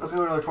to like Let's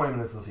go another 20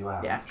 minutes and see what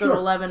happens. yeah, go to Sure.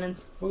 11 and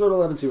We'll go to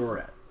 11 and see where we're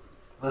at.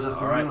 Let's just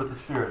All convene right. with the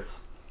spirits.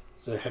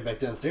 So head back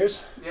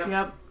downstairs. Yep.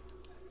 yep.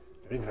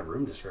 I didn't even have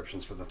room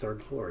descriptions for the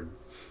third floor.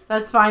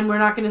 That's fine. We're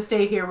not going to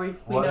stay here. We know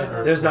Whatever.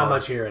 that. There's not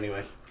much here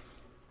anyway.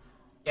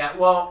 Yeah,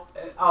 well,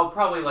 I'll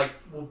probably,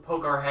 we'll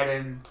poke our head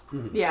in.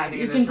 Yeah, Taking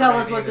you this can tell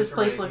from us any what of this this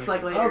place from looks any-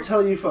 like later. I'll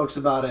tell you folks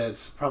about it.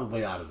 It's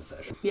probably out of the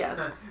session. Yes.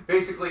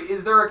 Basically,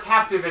 is there a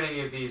captive in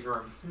any of these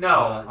rooms? No.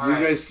 All You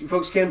right. guys,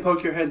 folks, can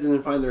poke your heads in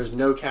and find there are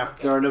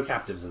no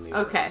captives in these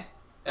Okay. rooms.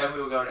 Then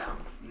we will go down.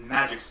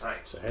 magic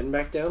sight. So heading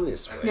back down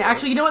this way. Yeah,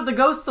 actually, you know what? The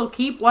ghosts will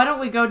keep. Why don't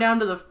we go down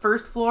to the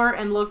first floor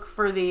and look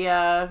for the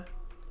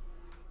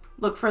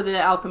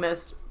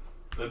alchemist?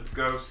 The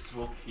ghosts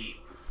will keep.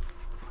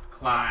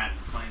 Klein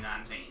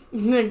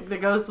 2019. The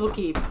ghosts will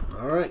keep.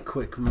 All right,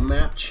 quick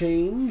map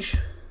change.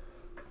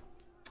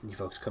 You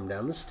folks come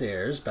down the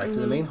stairs back to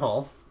the main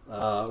hall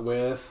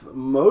with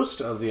most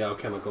of the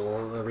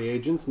alchemical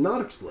reagents not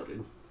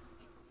exploded.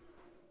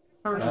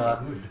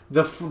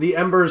 The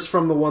embers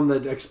from the one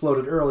that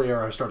exploded earlier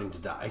are starting to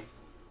die.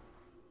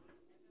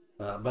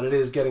 But it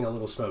is getting a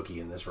little smoky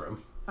in this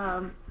room.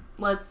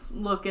 Let's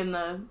look in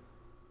the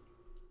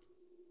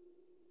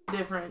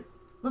different.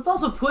 Let's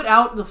also put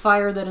out the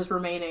fire that is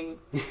remaining.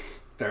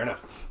 Fair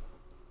enough.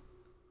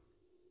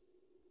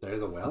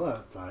 There's a well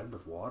outside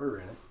with water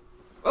in it.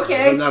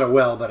 Okay. Well, not a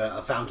well, but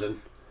a fountain.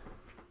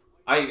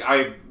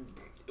 I,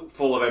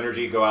 full of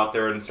energy, go out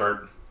there and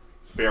start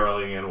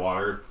barreling in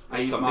water.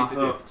 I use Something my to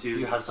do. hoof Do you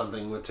to. have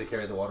something to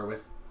carry the water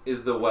with?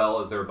 Is there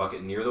a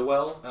bucket near the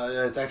well?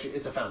 It's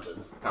a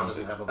fountain. It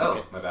doesn't have a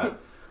bucket. Oh, my bad.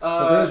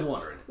 But there is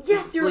water in it.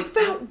 Yes, you're a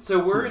fountain.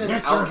 So we're in an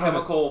Yes, you're a fountain.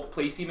 alchemical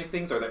placement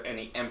things. Are there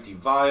any empty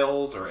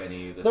vials or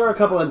any? This There are a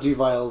couple empty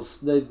vials.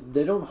 They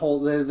don't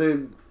hold.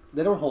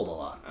 They don't hold a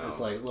lot. Oh.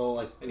 It's like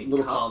Any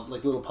little cups?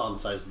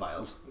 palm-sized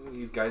vials.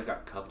 These guys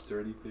got cups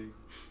or anything?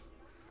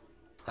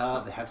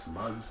 They have some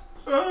mugs.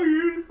 I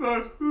use my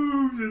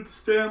hooves and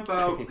stamp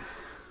out.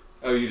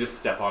 Oh, you just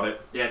step on it.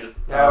 Yeah, just.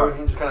 Yeah, we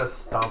can just kind of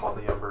stomp on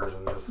the embers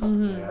and just.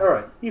 Yeah. All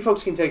right, you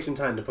folks can take some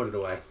time to put it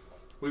away.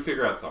 We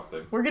figure out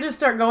something. We're gonna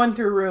start going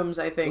through rooms,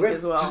 I think, Okay.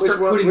 as well. Just Which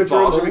start one- putting which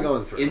rooms are we bottles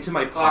going through? into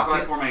my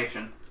Clockwise pockets.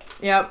 formation.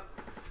 Yep.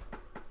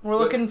 We're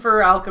looking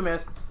for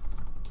alchemists.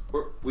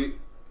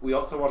 We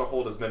also want to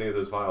hold as many of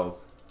those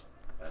vials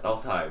at all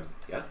times.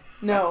 Yes.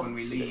 No, That's when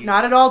we leave.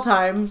 not at all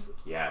times.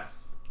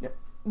 Yes.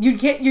 You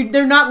can't.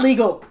 They're not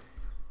legal.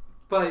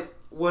 But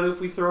what if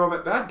we throw them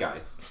at bad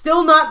guys?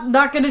 Still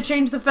not going to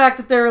change the fact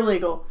that they're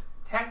illegal.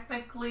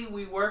 Technically,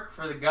 we work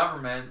for the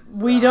government.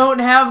 We so- don't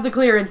have the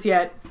clearance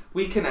yet.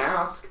 We can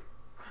ask.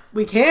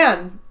 We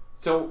can.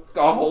 So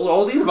I'll hold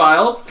all these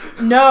vials.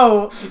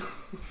 No.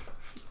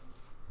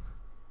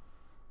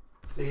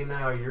 See,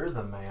 now you're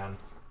the man.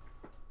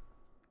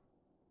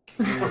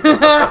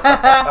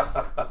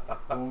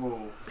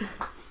 Ooh,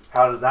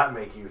 How does that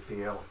make you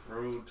feel?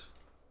 rude.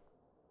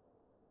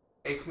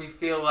 Makes me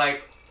feel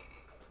like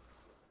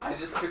I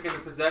just took into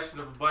possession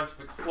of a bunch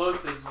of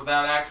explosives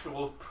without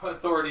actual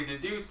authority to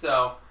do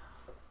so.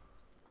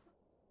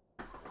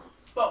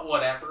 But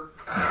whatever.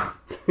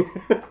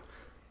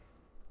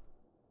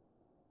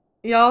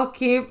 Y'all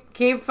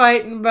keep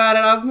fighting about it.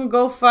 I'm gonna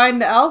go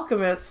find the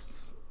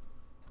alchemists.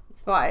 It's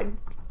fine.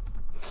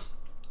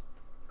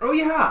 Oh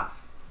yeah,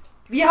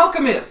 the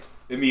alchemist.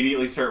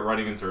 Immediately start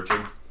running and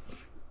searching.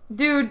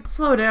 Dude,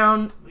 slow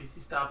down. At least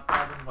he stopped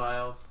grabbing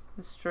vials.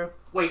 That's true.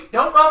 Wait,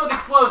 don't run with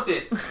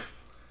explosives!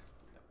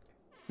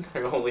 I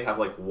only have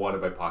like one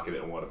in my pocket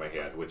and one in my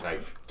hand, which I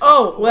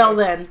Oh, well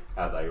away then.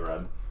 as I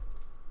run.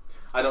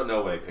 I don't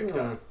know what I picked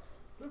up.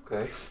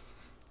 Okay.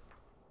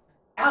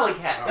 Alley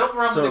cat, don't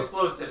run So- with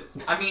explosives.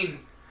 I mean,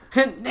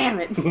 Damn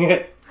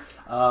it.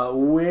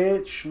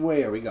 Which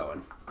way are we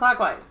going?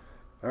 Clockwise.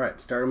 All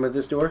right, starting with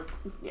this door.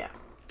 Yeah.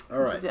 All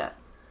right, Yeah.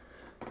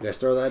 you guys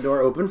throw that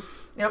door open.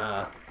 Yep.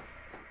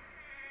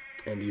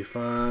 And you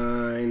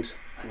find.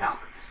 An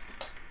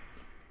alchemist.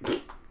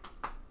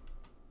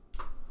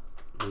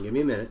 Give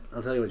me a minute.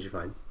 I'll tell you what you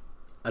find.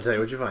 I'll tell you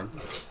what you find.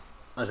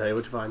 I'll tell you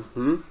what you find.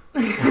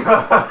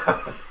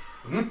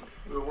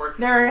 we were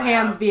working There in are the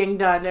hands lab being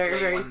done. They're late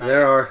very. one night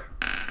There are.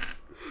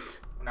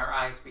 when our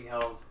eyes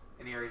beheld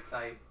an eerie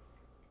sight.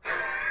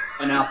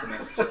 An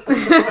alchemist.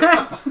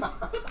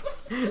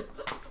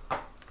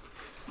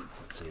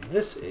 Let's see.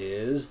 This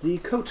is the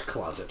coat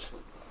closet.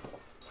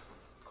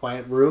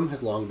 Quiet room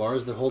has long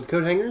bars that hold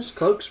coat hangers,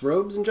 cloaks,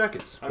 robes, and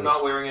jackets. I'm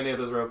not wearing any of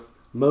those robes.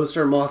 Most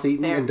are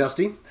moth-eaten There. and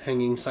dusty,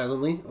 hanging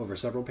silently over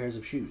several pairs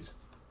of shoes.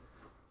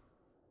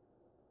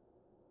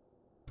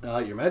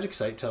 Your magic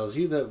sight tells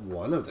you that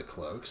one of the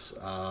cloaks,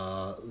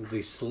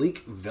 the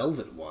sleek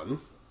velvet one,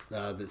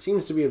 that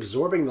seems to be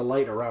absorbing the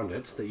light around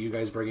it that you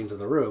guys bring into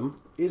the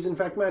room, is in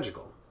fact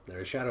magical. There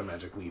is shadow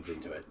magic weaved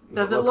into it.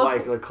 Does it look look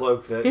like the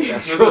cloak that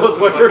Destro was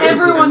wearing?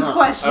 Everyone's Not.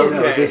 question. Oh, no,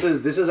 Okay.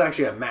 this is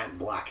actually a matte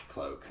black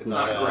cloak. It's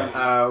not a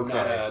gray.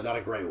 Okay. Not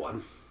a gray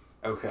one.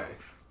 Okay.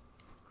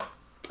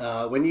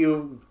 When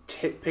you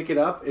pick it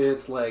up,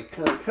 it's like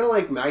kind of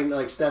like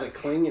like static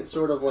cling. It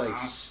sort of like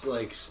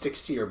like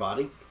sticks to your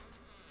body,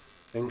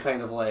 and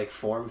kind of like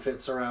form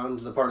fits around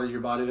the part of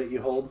your body that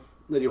you hold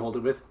it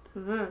with.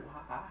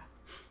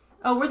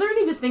 Oh, were there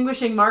any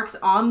distinguishing marks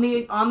on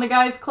the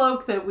guy's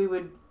cloak that we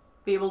would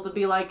be able to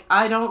be like,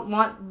 I don't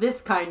want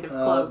this kind of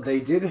cloak? They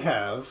did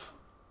have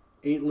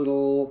 8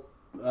 little,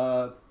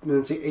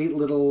 let's say 8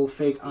 little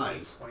fake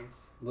eyes,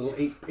 Points. little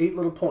eight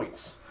little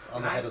points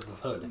on the head of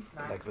the hood.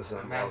 Like the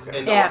symbol. Imagine. Okay.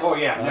 And Yeah. Oh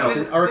yeah, no. It's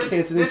an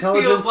it's an This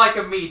intelligence. feels like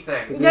a me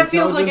thing. It's an That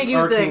feels like a intelligence you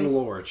arcane thing.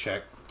 lore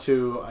check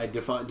to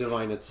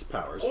divine its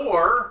powers.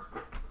 Or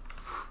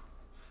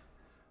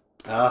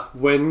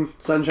When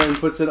Sunshine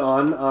puts it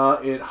on,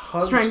 it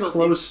hugs Strangles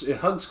close. It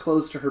hugs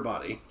close to her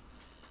body.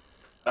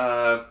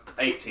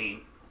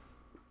 18.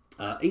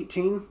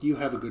 18. You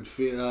have a good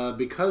feel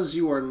because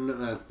you are.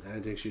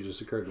 It actually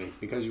just occurred to me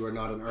because you are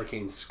not an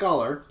arcane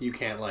scholar. You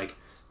can't like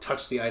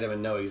touch the item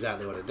and know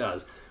exactly what it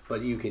does,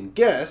 but you can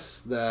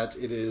guess that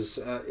it is.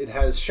 It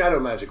has shadow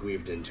magic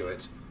weaved into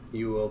it.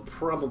 You will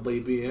probably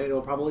be.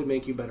 It'll probably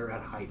make you better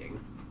at hiding.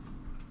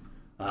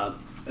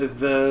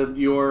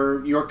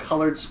 Your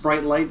colored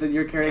sprite light that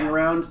you're carrying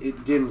around,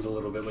 it dims a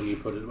little bit when you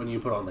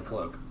put on the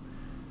cloak.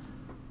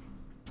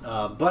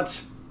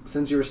 But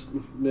since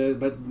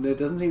but it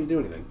doesn't seem to do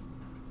anything,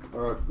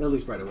 or at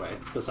least right away.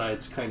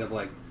 Besides, it kind of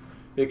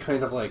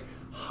like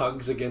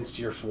hugs against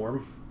your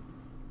form.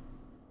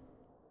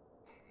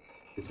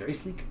 It's very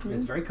sleek.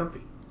 It's very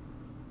comfy.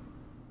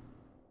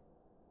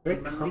 Very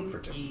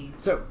comforting.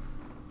 So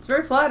It's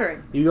very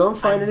flattering. you don't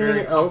find I'm very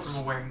anything else.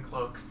 comfortable wearing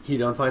cloaks. You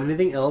don't find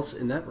anything else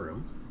in that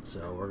room,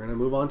 so we're going to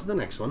move on to the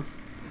next one.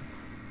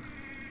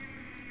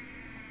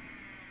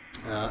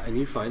 And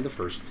you find the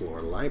first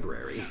floor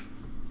library.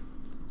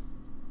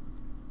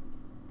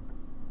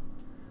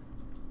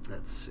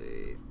 Let's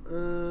see.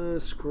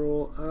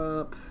 Scroll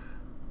up.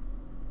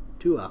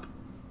 2 up.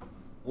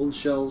 Old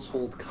shelves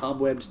hold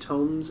cobwebbed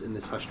tomes in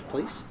this hushed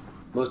place.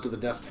 Most of the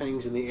dust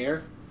hangs in the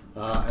air,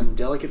 and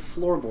delicate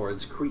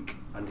floorboards creak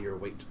under your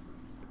weight.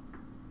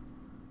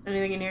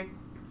 Anything in here?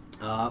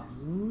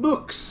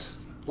 Books.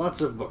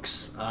 Lots of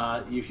books.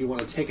 If you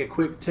want to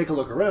take a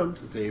look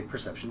around, it's a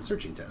perception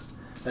searching test.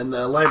 And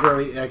the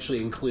library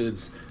actually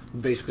includes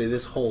basically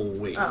this whole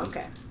wing. Oh,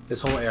 okay.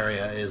 This whole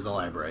area is the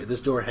library.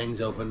 This door hangs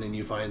open and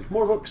you find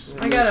more books.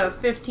 I got a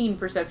 15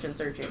 perception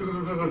searching.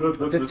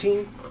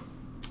 15?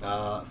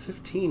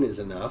 15 is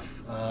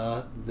enough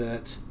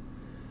that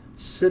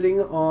sitting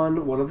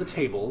on one of the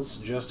tables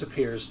just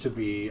appears to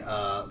be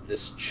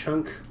this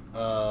chunk...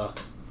 let's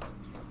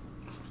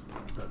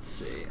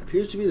see.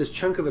 Appears to be this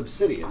chunk of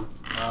obsidian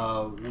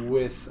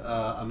with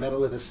a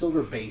metal with a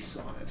silver base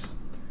on it.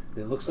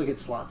 It looks like it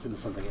slots into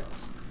something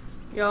else.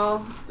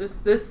 Y'all,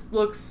 this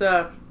looks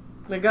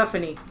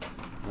MacGuffin-y.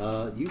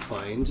 You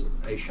find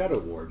a Shadow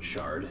Ward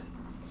shard.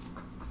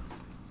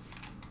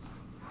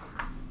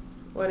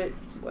 What it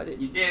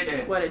You did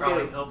it. what it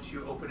Probably do? helps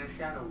you open a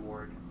shadow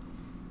ward.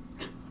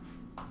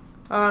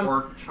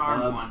 Or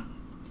charm one.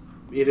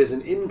 It is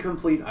an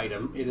incomplete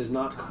item. It is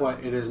not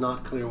quite. It is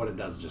not clear what it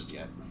does just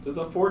yet. Does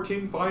a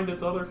 14 find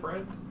its other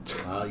friend?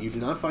 You do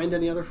not find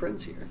any other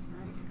friends here.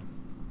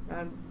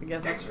 I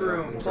guess Next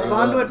room. hold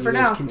on to it for you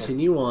guys now.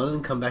 continue on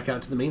and come back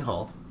out to the main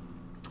hall.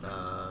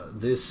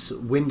 This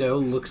window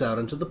looks out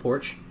into the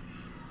porch.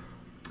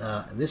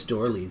 And this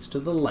door leads to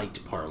the light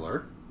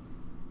parlor,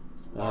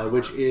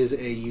 which is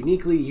a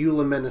uniquely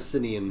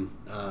Eulamenicinian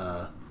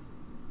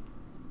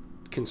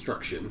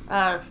construction.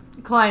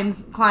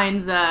 Klein's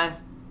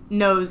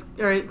nose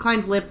or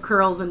Klein's lip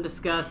curls in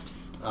disgust.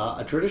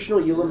 A traditional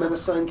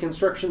Eulamenicine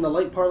construction, the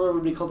light parlor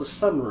would be called a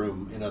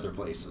sunroom in other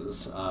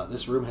places.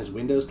 This room has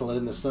windows to let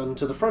in the sun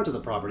to the front of the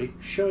property,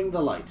 showing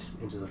the light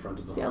into the front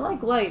of the See, I hall.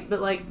 like light,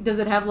 but like, does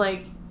it have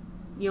like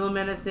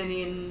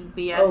Eulamenicinian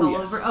BS Oh, all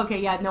yes. over?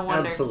 Okay, yeah, no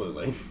wonder.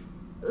 Absolutely.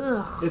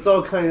 Ugh. It's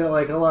all kind of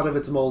like, a lot of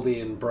it's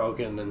moldy and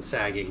broken and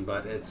sagging,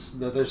 but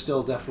there's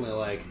still definitely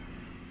like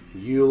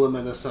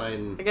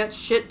Eulamenicine. I got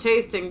shit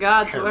tasting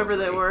gods, whoever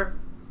they Heraldry. were.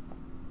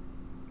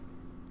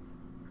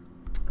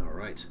 All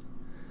right.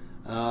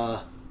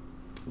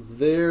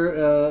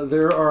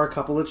 There are a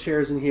couple of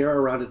chairs in here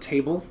around a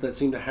table that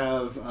seem to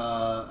have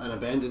an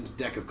abandoned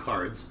deck of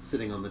cards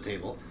sitting on the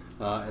table,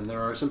 and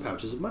there are some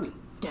pouches of money.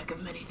 Deck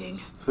of many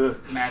things.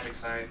 Magic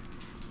side.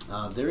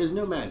 There is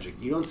no magic.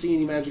 You don't see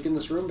any magic in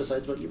this room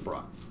besides what you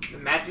brought. The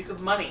magic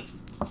of money.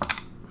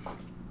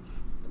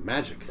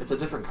 Magic. It's a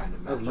different kind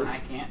of magic. I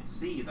can't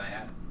see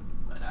that,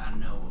 but I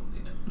know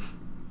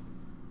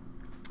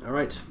it. All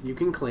right. You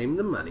can claim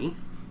the money.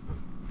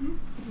 You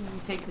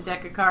take the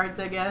deck of cards,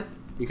 I guess.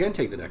 You can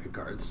take the deck of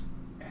cards.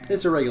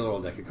 It's a regular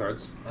old deck of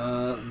cards.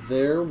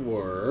 There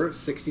were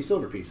 60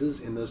 silver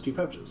pieces in those two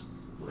pouches.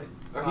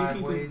 Are you 5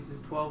 keeping- ways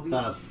is 12 each.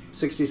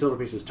 60 silver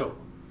pieces total.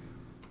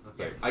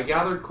 Okay. I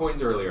gathered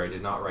coins earlier. I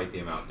did not write the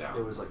amount down.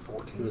 It was like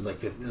 14. It was like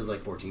 50, it was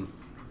like 14.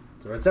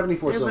 So we're at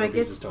 74 silver Everybody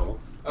pieces total.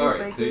 All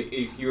right. So Everybody-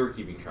 if you're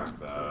keeping track of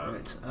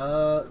that,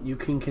 All right. You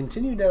can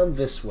continue down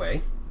this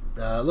way.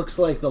 Looks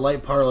like the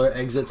light parlor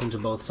exits into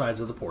both sides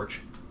of the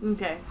porch.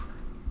 Okay.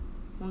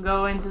 We'll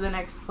go into the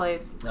next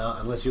place.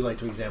 Unless you'd like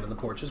to examine the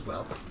porch as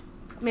well.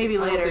 Maybe I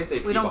don't later. think they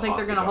We keep don't a think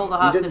they're going to hostage hold a on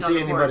You hostage didn't on see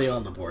the anybody porch.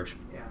 on the porch.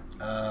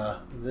 Yeah.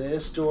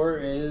 This door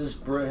is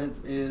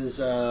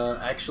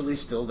actually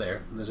still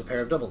there. There's a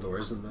pair of double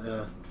doors in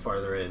the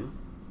farther in.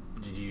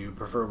 Did you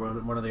prefer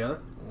one or the other?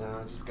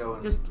 No, just go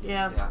in. Just,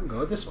 yeah. Yeah. Go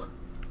with this one.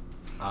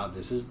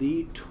 This is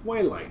the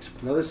Twilight.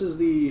 Now this is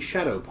the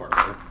Shadow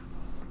Parlor.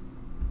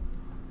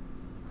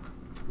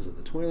 Is it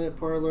the Twilight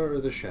Parlor or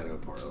the Shadow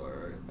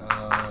Parlor?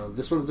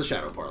 This one's the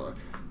Shadow Parlor.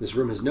 This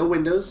room has no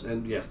windows,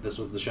 and yes, this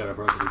was the Shadow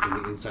Parlor because it's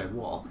in the inside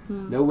wall.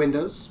 No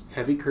windows,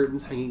 heavy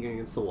curtains hanging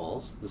against the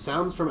walls. The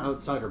sounds from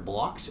outside are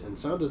blocked, and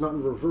sound does not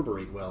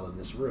reverberate well in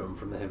this room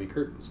from the heavy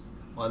curtains.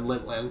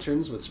 Unlit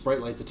lanterns with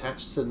sprite lights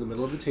attached sit in the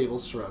middle of the table,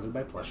 surrounded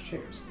by plush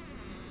chairs.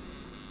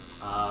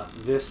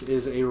 This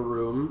is a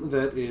room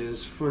that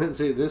is, let's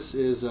say, this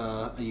is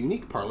a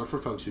unique parlor for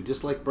folks who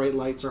dislike bright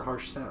lights or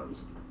harsh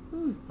sounds.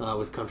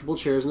 With comfortable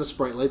chairs and a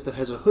sprite light that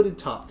has a hooded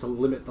top to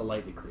limit the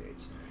light it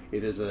creates.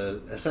 It is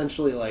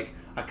essentially like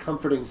a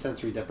comforting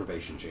sensory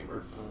deprivation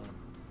chamber.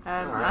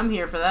 I'm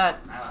here for that.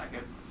 I like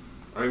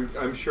it.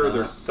 I'm sure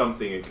there's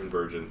something in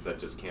Convergence that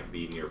just can't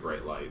be near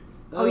bright light.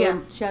 Oh, yeah.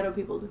 Shadow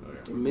people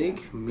do.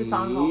 Make me. The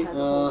song hall has a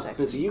whole section.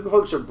 Let's see, you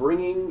folks are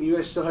bringing. You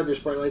guys still have your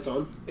sprite lights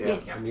on,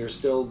 Yes. and you're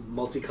still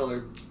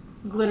multicolored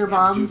Glitter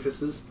bombs.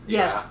 doofuses.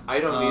 Yes. Yeah, I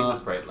don't need this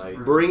bright light.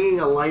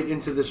 Bringing a light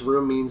into this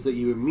room means that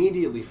you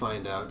immediately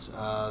find out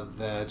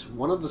that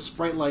one of the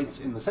sprite lights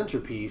in the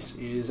centerpiece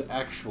is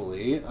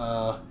actually.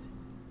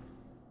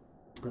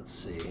 Let's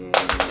see.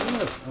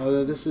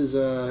 This is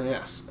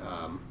yes.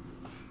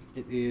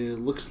 It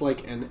looks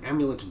like an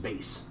amulet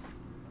base.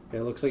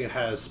 It looks like it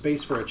has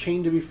space for a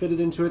chain to be fitted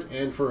into it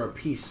and for a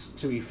piece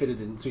to be to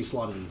be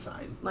slotted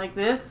inside. Like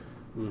this?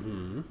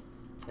 Mm-hmm.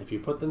 If you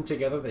put them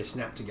together, they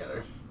snap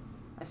together.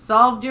 I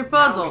solved your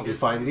puzzle. You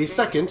find the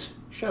second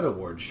Shadow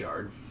Ward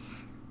shard.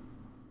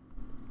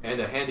 And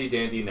a handy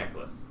dandy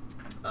necklace.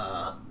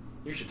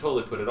 You should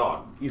totally put it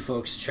on. You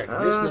folks check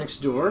this next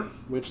door,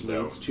 which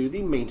No. leads to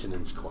the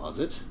maintenance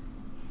closet.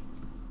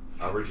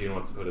 Aubergine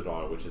wants to put it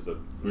on, which is a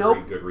very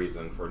Nope. good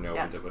reason for no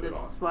Yeah, one to put this it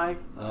on. is why.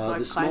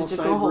 The small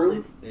side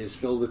room is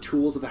filled with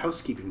tools of the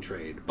housekeeping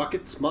trade.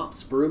 Buckets,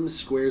 mops, brooms,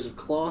 squares of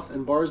cloth,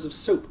 and bars of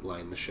soap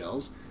line the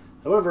shelves.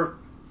 However,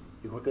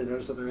 you quickly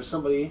notice that there is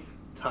somebody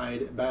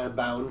tied,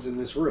 bound in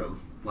this room,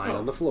 lying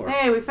on the floor.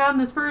 Hey, we found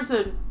this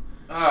person.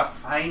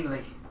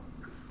 Finally.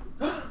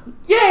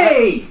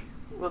 Yay!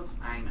 Whoops.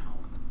 I know.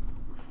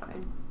 It's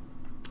fine.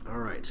 All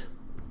right.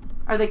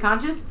 Are they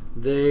conscious?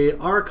 They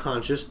are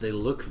conscious. They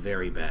look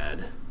very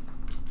bad.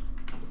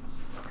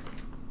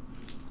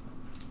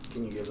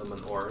 Can you give them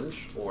an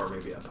orange or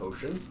maybe a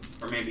potion?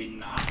 Or maybe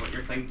not what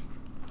you're thinking.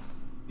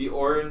 The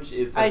orange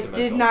is I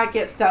sentimental. did not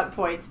get stunt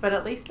points, but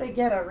at least they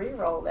get a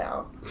reroll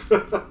now.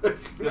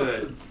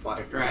 Good. It's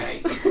fine.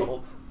 Right.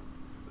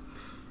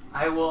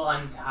 I will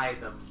untie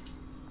them.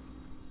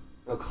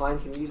 Oh, Klein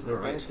can use the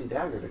Alright. fancy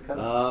dagger to cut.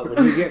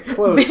 When you get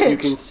close, you Bitch.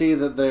 can see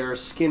that their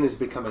skin is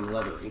becoming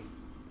leathery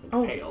and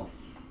Oh. pale.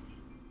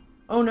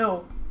 Oh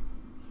no.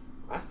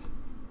 What?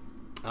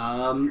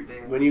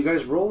 When you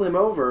guys roll him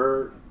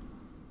over,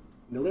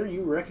 Miller,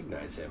 you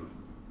recognize him.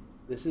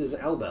 This is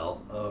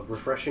Albel of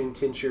Refreshing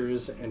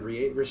Tinctures and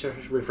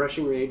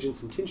Refreshing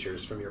Reagents and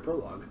Tinctures from your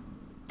prologue.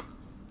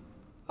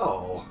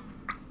 Oh.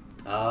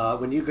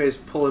 When you guys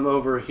pull him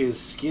over, his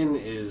skin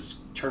is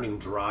turning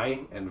dry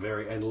and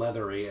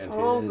leathery, and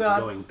Oh, is God.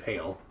 going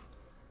pale.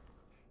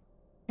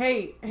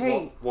 Hey.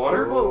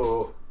 Water?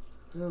 Oh.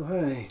 Oh,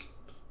 hi.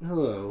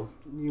 Hello.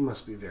 You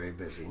must be very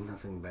busy.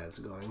 Nothing bad's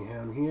going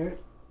on here.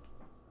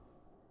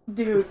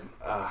 Dude.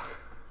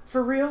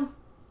 For real?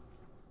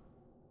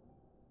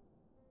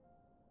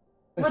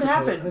 What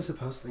happened? I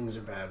suppose things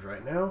are bad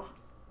right now.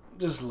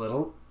 Just a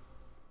little.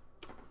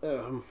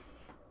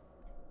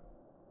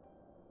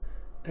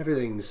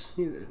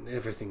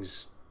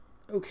 Everything's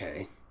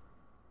okay.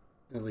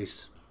 At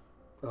least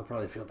I'll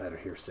probably feel better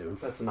here soon.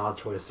 That's an odd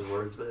choice of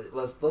words, but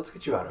let's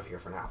get you out of here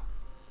for now.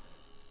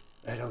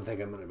 I don't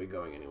think I'm going to be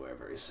going anywhere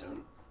very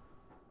soon.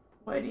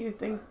 Why do you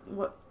think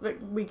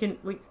we can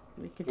What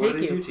take did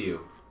they you? do to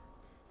you?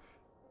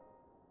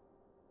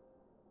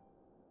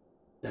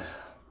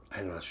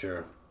 I'm not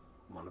sure.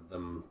 One of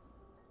them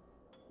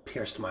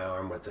pierced my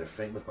arm with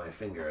my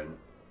finger, and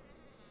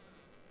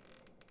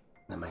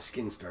then my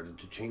skin started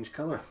to change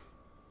color.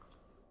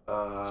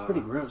 It's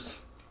pretty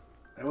gross.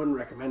 I wouldn't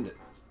recommend it.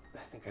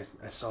 I think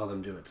I saw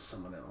them do it to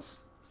someone else.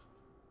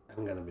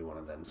 I'm gonna be one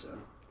of them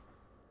soon.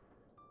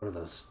 One of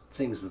those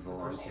things with the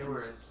long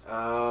hands.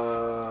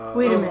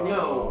 Wait a minute.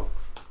 No.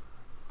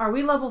 Are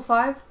we level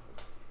 5?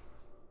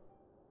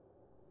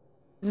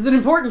 This is an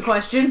important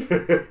question.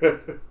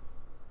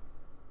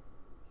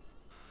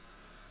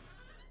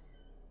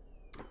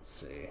 Let's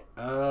see.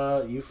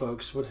 You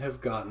folks would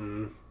have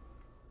gotten...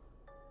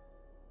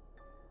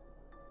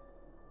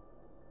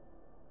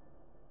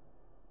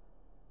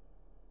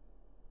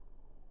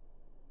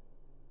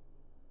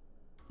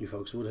 You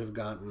folks would have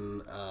gotten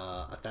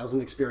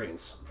 1,000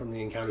 experience from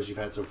the encounters you've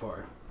had so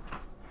far.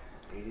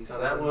 So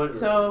that would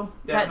So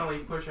that definitely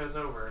push us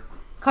over.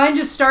 Klein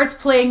just starts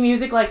playing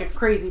music like a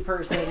crazy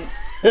person.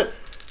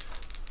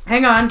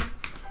 Hang on,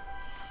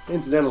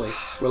 Incidentally,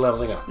 we're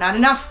leveling up. not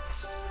enough.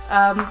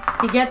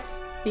 He gets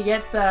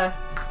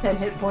 10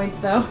 hit points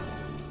though.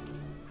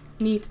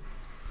 Neat.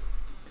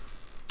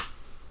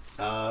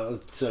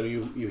 So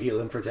you heal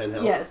him for 10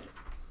 health? Yes,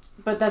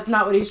 but that's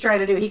not what he's trying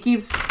to do. He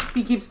keeps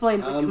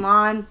playing. So come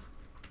on.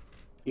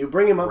 You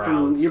bring him up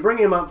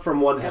from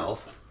 1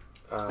 health.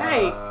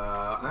 Hey.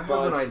 I have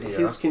But an idea.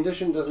 his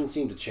condition doesn't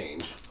seem to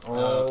change.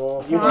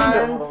 Oh.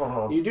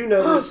 You do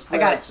notice I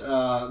got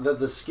that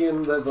the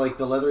skin, the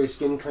leathery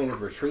skin, kind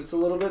of retreats a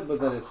little bit, but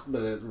then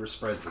it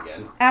spreads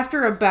again.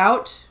 After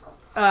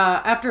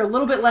a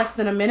little bit less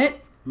than a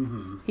minute,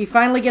 he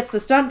finally gets the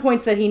stunt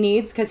points that he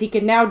needs because he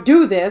can now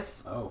do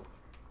this. Oh,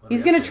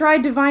 He's going to try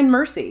Divine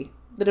Mercy,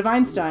 the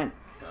Divine Stunt.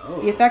 Oh.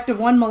 The effect of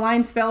one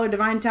malign spell or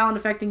divine talent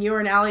affecting you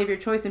or an ally of your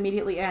choice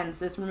immediately ends.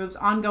 This removes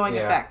ongoing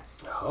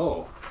effects.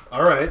 Oh,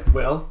 all right.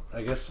 Well,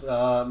 I guess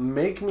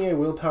make me a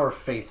willpower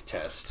faith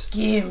test.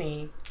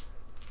 Gimme.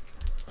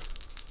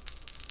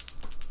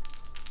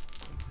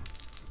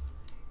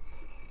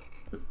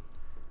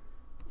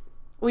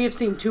 We have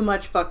seen too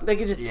much we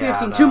have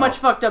seen too much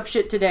fucked up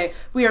shit today.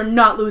 We are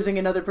not losing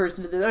another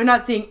person to this. We're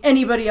not seeing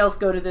anybody else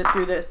go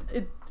through this.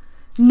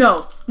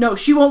 No,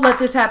 she won't let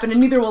this happen, and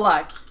neither will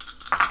I.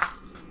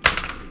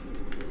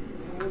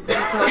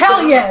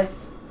 Hell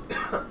yes!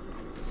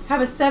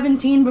 Have a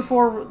 17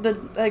 before the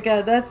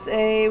that's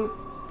a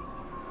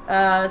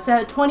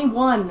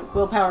 21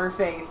 willpower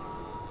faith.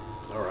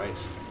 All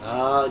right.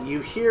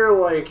 You hear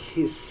like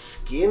his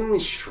skin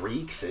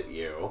shrieks at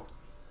you,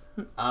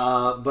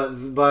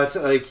 but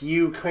like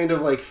you kind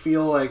of like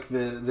feel like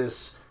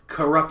this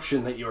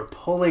corruption that you're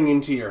pulling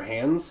into your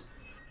hands,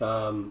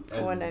 and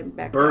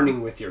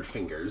burning with your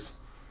fingers.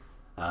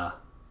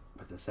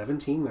 With the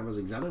 17, that was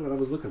exactly what I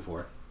was looking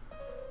for.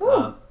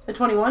 A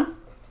 21?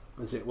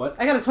 Let's see, what?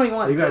 I got a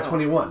 21. You got a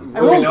 21. I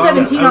rolled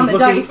 17 on the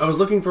dice. I was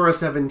looking for a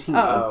 17.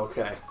 Oh,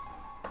 okay.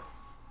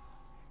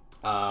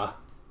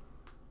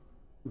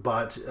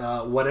 But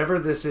whatever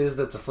this is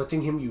that's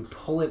afflicting him, you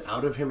pull it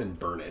out of him and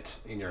burn it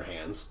in your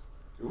hands.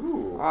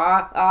 Ooh.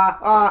 Ugh.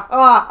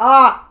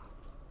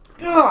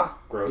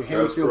 Gross, Your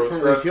hands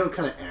gross. feel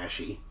kind of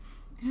ashy.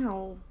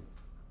 Ow.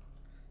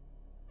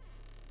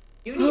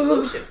 You need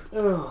lotion.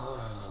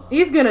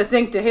 He's gonna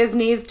sink to his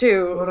knees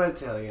too. What'd I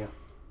tell you?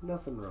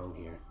 Nothing wrong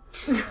here.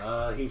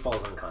 He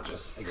falls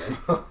unconscious again.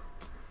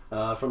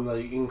 From the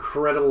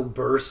incredible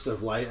burst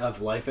of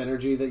life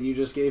energy that you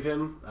just gave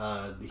him,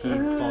 he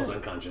falls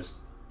unconscious.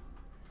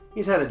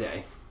 He's had a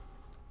day.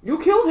 You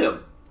killed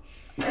him.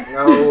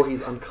 No,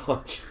 he's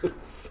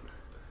unconscious.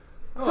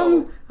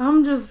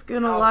 I'm just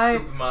gonna I'll lie.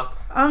 scoop him up.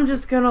 I'm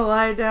just gonna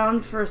lie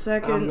down for a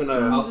second.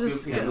 I'll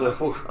just scoop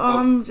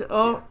him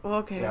oh,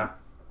 okay. Yeah.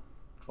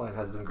 Client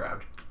has been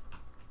grabbed.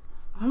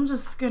 I'm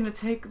just gonna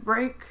take a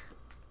break.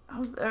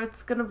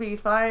 It's gonna be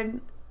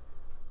fine.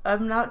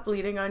 I'm not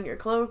bleeding on your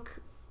cloak.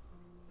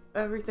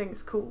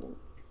 Everything's cool.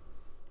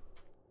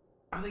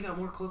 Oh, they got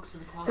more cloaks in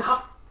the closet.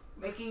 Stop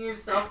making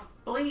yourself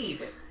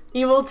bleed.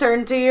 He will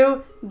turn to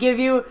you, give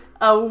you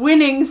a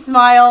winning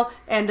smile,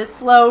 and a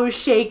slow,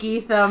 shaky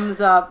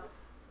thumbs up.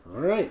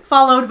 Alright.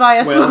 Followed by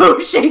a slow,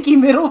 shaky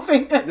middle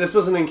finger. This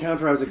was an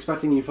encounter I was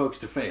expecting you folks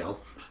to fail.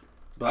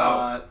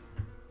 But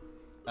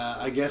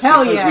I guess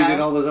Hell because we yeah. did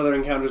all those other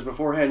encounters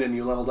beforehand and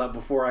you leveled up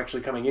before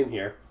actually coming in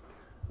here,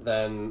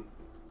 then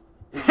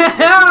you just get to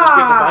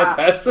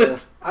bypass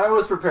it. I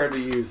was prepared to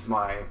use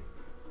my...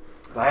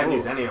 I hadn't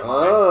used any of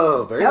mine.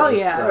 Oh, very Hell nice.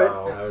 yeah.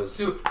 So, I was,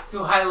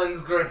 Sue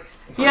Highland's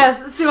grace.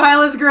 Yes, Sue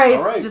Hyla's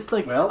grace. All right. Just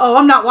like, Well, oh,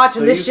 I'm not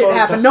watching so this you shit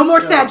folks- happen. No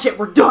more so- sad shit.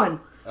 We're done.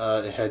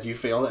 had you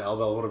failed,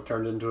 Albel would have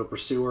turned into a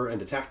pursuer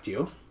and attacked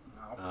you.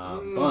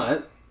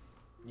 But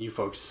you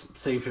folks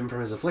saved him from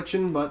his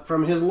affliction, but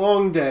from his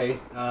long day,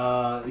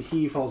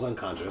 he falls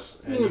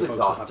unconscious. And He was you folks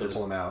will have to exhausted.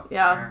 pull him out.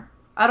 Yeah.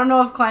 I don't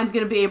know if Klein's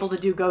going to be able to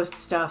do ghost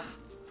stuff.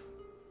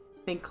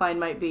 I think Klein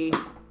might be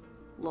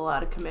a little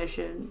out of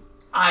commission.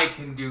 I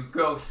can do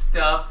ghost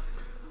stuff.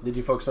 Did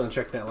you folks want to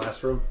check that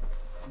last room?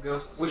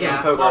 Ghosts. We can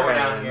Yeah, poke while our we're head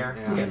down in, here,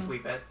 yeah. we can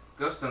sweep it.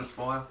 Ghosts don't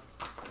spoil.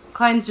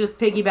 Klein's just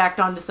piggybacked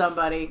onto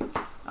somebody.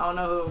 I don't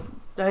know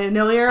who.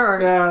 Nilier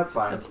or... Yeah, that's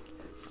fine.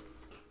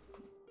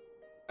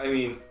 I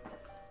mean,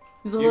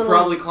 He's a you little...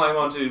 probably climb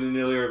onto the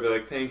Nilier and be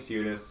like, thanks,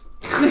 Eunice.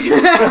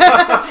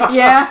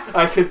 Yeah.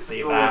 I could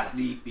see So that.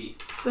 sleepy.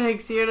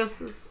 Thanks,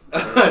 Eunice.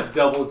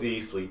 Double D,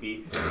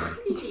 sleepy.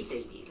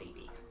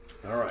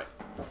 Alright.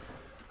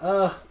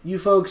 You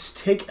folks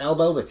take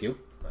Albel with you,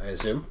 I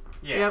assume.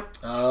 Yeah.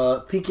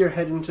 Yep. Peek your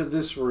head into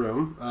this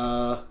room.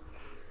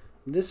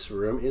 This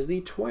room is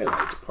the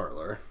Twilight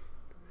Parlor.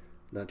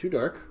 Not too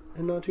dark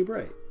and not too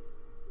bright.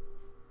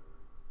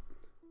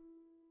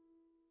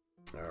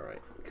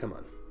 Alright, come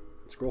on.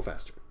 Scroll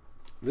faster.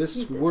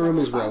 This room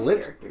is well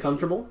lit,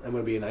 comfortable, and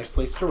would be a nice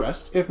place to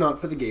rest, if not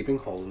for the gaping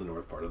hole in the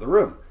north part of the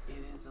room.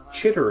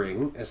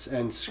 Chittering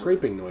and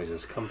scraping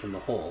noises come from the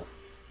hole,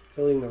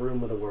 filling the room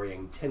with a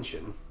worrying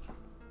tension.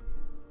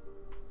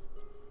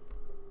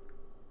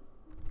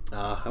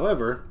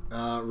 However,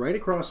 right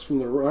across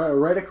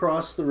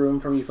the room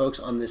from you folks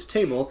on this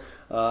table,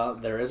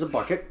 there is a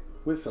bucket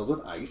filled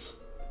with ice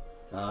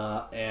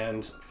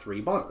and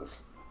 3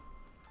 bottles.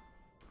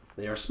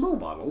 They are small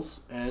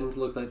bottles and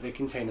look like they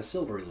contain a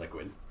silvery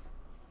liquid.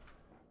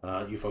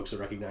 You folks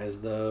would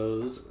recognize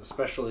those,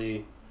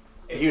 especially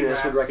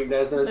Eunice would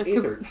recognize them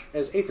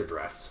as aether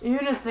drafts.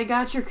 Eunice, they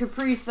got your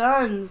Capri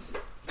Suns.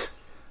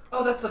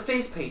 Oh, that's the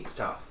face paint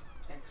stuff.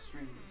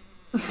 Extreme.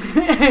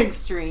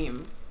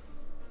 Extreme.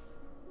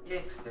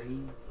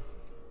 Extreme.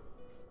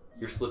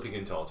 You're slipping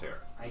into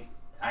Altair. I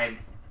It's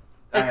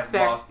have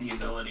fair. lost the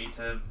ability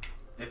to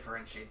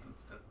differentiate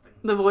the things.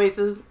 The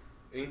voices.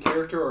 In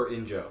character or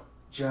in Joe?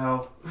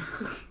 Joe.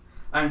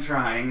 I'm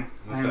trying.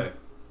 I'm gonna say.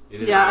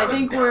 It is Yeah, I 11.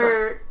 think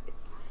we're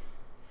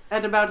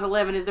at about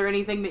 11. Is there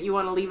anything that you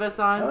want to leave us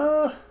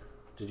on?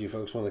 Did you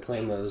folks want to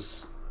claim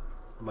that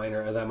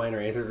minor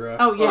aether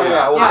draft? Oh, yeah. Oh, yeah,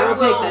 yeah, we'll we'll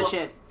do take it. that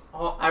shit.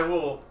 I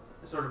will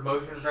sort of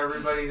motion for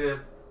everybody to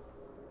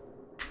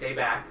stay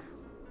back,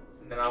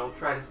 and then I will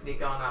try to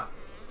sneak on up.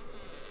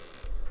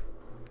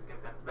 I think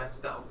I've got the best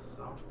stealth,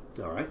 so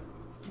Alright.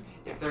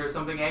 if there is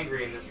something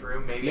angry in this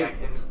room, maybe I Yep.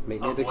 can Make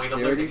a avoid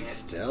dexterity alerting it.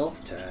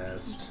 stealth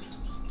test.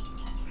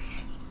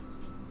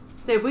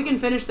 So if we can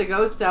finish the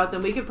ghosts out,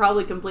 then we could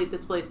probably complete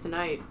this place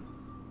tonight.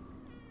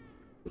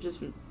 Which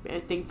is, I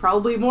think,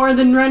 probably more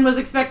than Ren was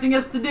expecting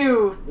us to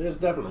do. It's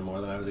definitely more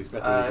than I was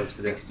expecting you folks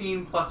to do.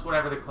 16 plus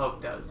whatever the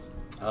cloak does.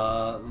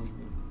 How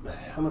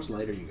much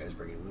light are you guys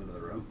bringing into the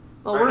room?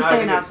 Well, Right we're now,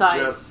 staying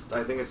outside.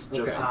 I think it's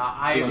just...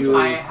 Okay. Did I you-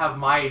 I have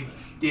my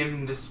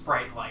dimmed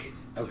sprite light.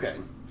 Okay.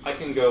 I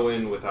can go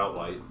in without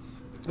lights,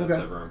 if that's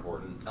Okay. ever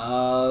important.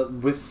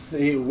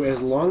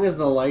 As long as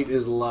the light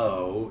is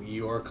low,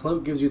 your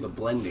cloak gives you the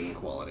blending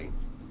quality.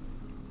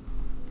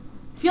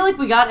 I feel like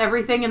we got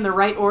everything in the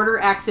right order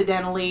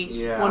accidentally.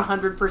 Yeah.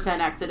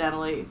 100%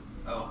 accidentally.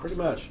 Oh. Pretty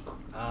much.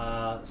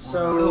 Oh,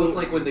 So it's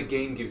like when the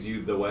game gives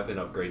you the weapon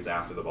upgrades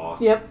after the boss.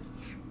 Yep.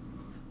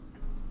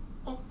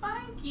 Oh,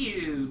 thank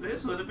you.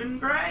 This would have been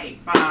great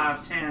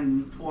 5,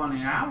 10,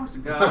 20 hours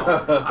ago.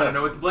 I don't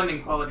know what the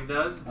blending quality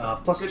does.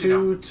 plus Good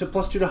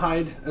two to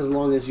hide as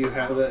long as you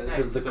have it,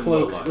 because the Some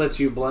cloak low light. lets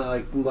you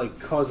blend, like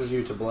causes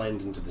you to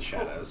blend into the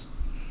shadows.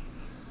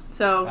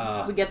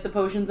 So, we get the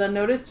potions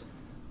unnoticed?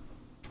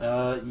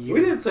 You We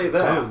didn't say that.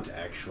 Don't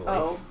actually.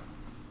 Oh.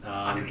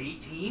 On an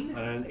 18?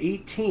 On an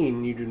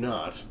 18, you do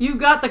not. You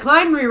got the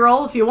climb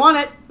reroll if you want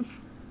it.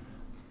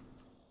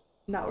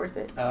 Not worth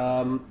it.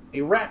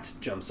 A rat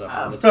jumps up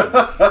on the table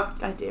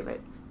God damn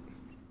it.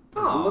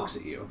 and looks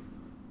at you.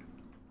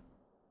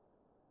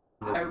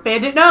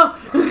 Bandit, no!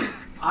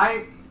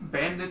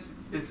 Bandit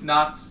is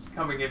not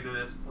coming into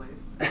this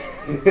place.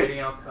 He's waiting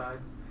outside.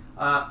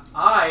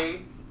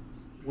 I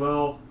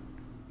will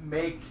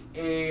make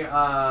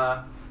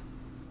a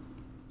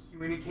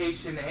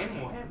communication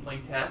animal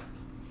handling test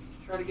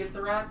to try to get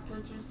the rat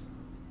to just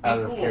Out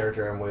of Cool.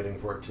 character, I'm waiting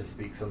for it to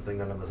speak something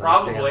none of us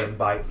Probably. understand and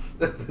bites.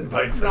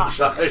 bites Not.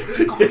 sunshine.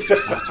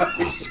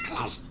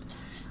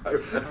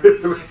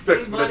 I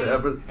expect that to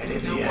happen. And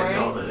in the end,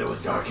 all that it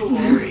was dark and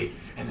dreary,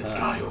 and the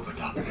sky opened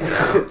up.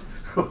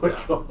 Oh my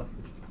god.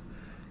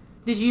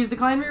 Did you use the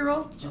climb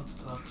reroll?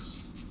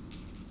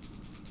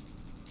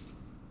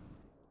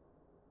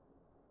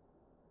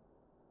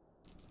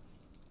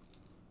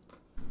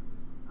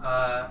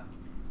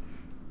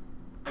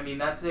 I mean,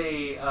 that's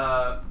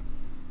a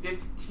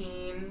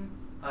 15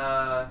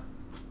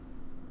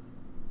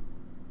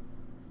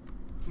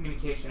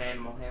 communication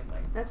animal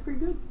handling. That's pretty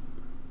good.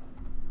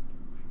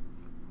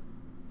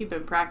 You've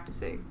been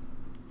practicing.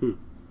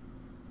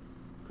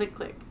 Click,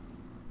 click.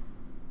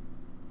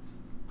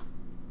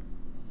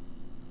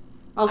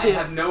 Also, I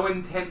have no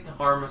intent to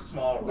harm a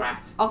small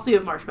rat. also you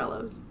have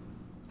marshmallows.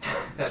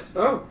 That's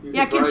Oh,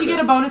 Yeah, can she get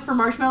a bonus for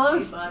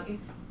marshmallows?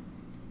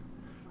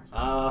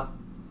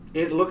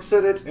 It looks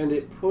at it and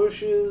it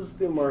pushes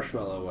the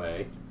marshmallow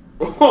away.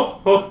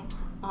 Oh,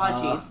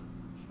 jeez.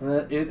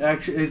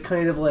 It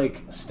kind of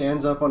like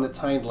stands up on its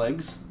hind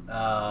legs,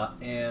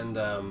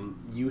 and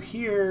you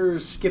hear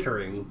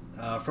skittering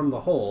from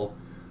the hole,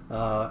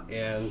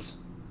 and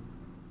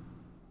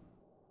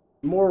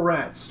more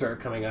rats start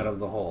coming out of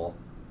the hole.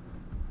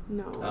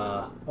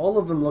 No. All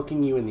of them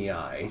looking you in the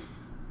eye.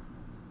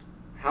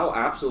 How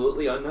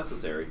absolutely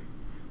unnecessary.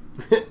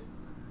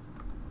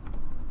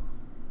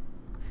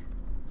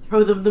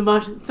 Throw them the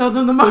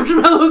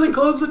marshmallows and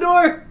close the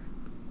door.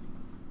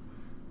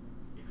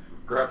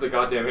 Grab the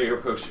goddamn aether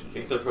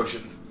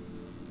potions.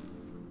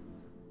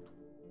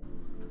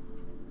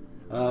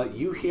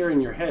 You hear in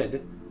your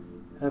head,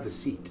 have a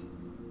seat.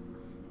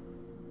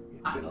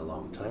 It's been a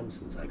long time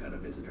since I got a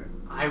visitor.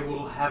 I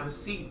will have a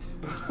seat.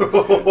 Have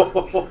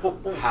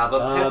a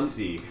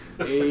Pepsi.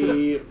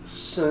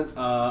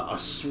 A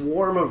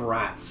swarm of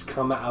rats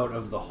come out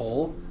of the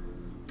hole,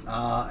 and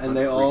I'm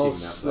they all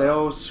freaking out, they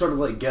all sort of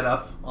like get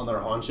up on their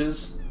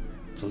haunches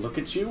to look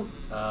at you,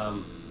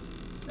 and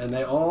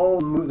they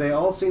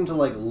all seem to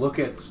like look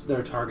at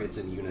their targets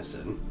in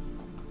unison.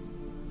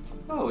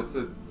 Oh, it's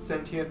a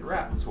sentient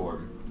rat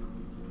swarm.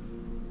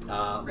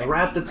 The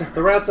rat that's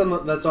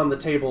on the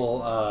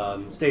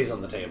table stays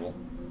on the table.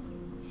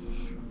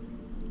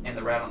 And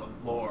the rat on the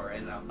floor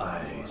is out.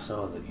 I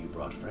saw that you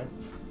brought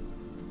friends.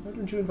 Why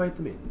don't you invite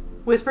them in?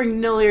 Whispering in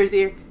Nilir's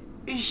ear,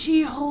 is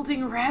she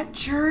holding rat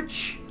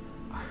church?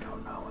 I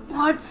don't know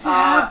What's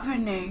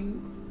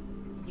happening?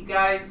 You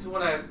guys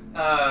want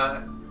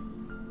to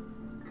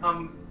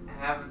come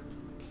have a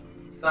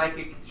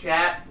psychic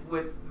chat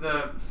with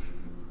the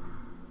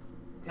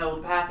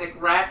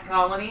telepathic rat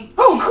colony?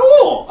 Oh,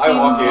 cool! I Seems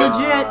walk in.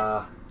 legit.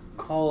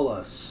 Call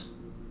us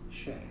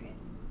Shay.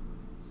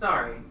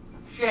 Sorry,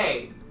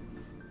 Shay.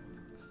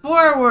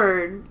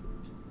 Forward.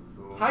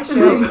 Hi, Shay.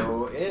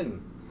 Go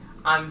in.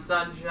 I'm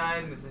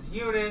Sunshine. This is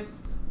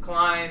Eunice,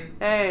 Klein,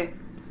 Hey.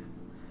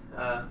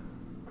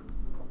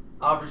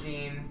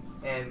 Aubergine,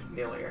 and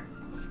Nilir.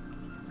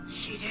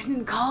 She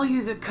didn't call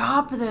you the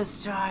cop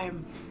this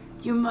time.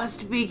 You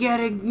must be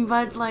getting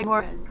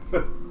more heads.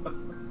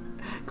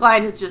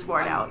 Klein is just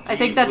worn out. I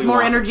think that's deeply more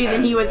want to energy than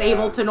pet, he was yeah.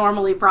 able to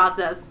normally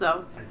process,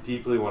 so. I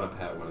deeply want to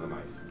pet one of the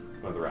mice.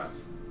 One of the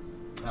rats.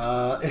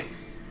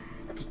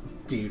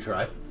 Do you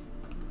try?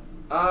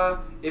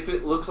 If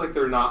it looks like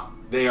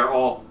they are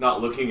all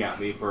not looking at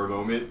me for a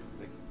moment.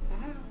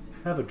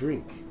 Have a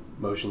drink.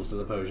 Motions to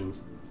the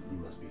potions. You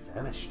must be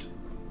famished.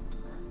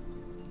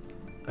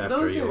 After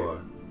Those are-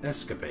 your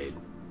escapade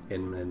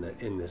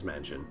in this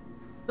mansion.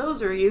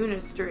 Those are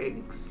Eunice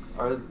drinks.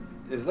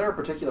 Is there a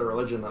particular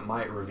religion that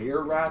might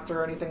revere rats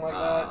or anything like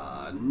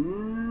that?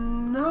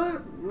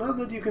 Not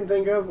that you can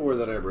think of or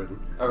that I've written.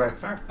 Okay,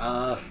 fair.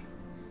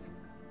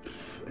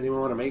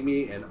 Anyone want to make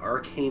me an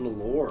arcane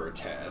lore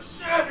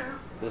test?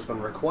 This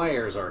one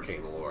requires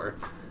arcane lore.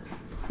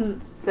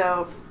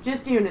 So,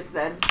 just Eunice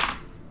then.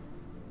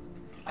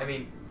 I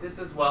mean, this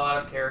is well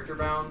out of character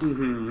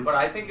bound, but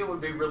I think it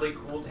would be really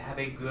cool to have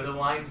a good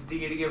aligned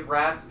deity of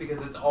rats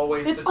because it's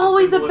always It's such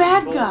always a symbol of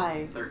bad evil.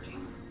 guy.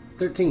 13.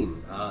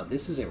 13.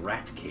 This is a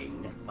rat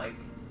king. Like,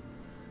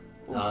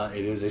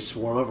 It is a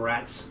swarm of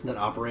rats that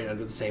operate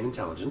under the same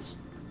intelligence.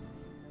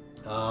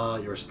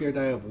 Your spirit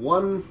die of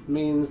 1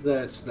 means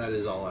that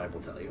is all I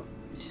will tell you.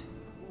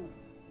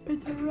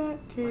 It's a rat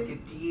like a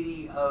king.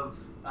 deity of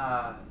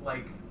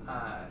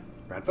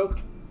Rat folk?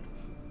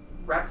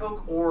 rat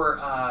folk or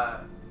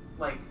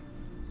like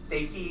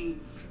safety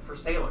for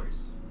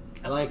sailors.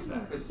 I like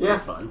that. Because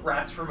That's fun.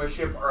 rats from a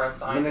ship are a I'm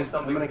sign gonna, that I'm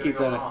something's gonna going to keep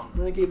go that. wrong. I'm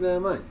gonna keep that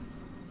in mind.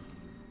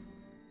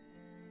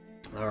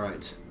 All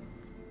right.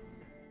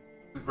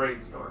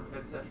 Brainstorm,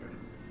 etc.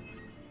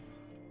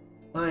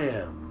 I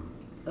am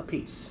a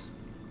piece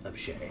of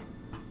Shay.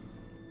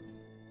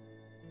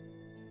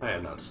 I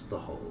am not the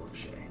whole of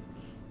Shay.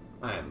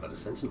 I am but a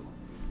sentinel.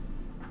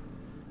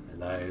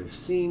 And I've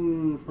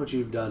seen what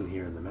you've done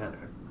here in the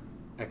manor.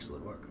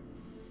 Excellent work.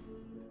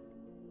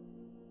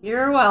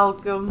 You're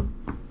welcome.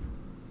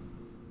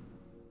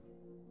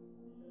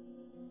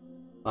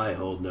 I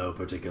hold no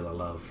particular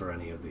love for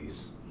any of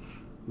these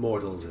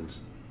mortals and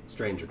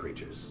stranger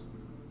creatures.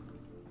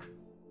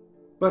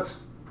 But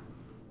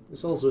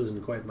this also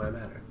isn't quite my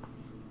manner.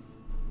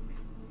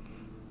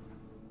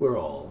 We're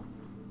all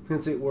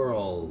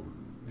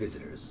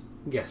visitors,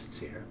 guests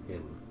here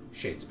in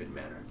Shadespin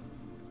Manor.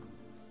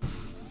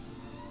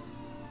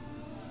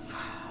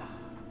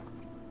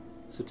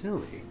 So tell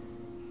me,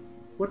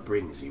 what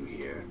brings you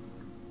here?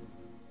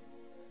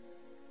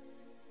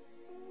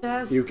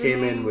 Destiny. You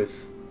came in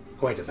with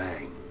quite a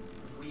bang.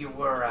 We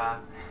were, yeah.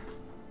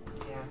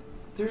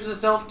 There's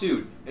this elf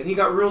dude, and he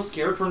got real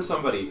scared from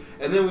somebody.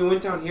 And then we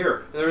went down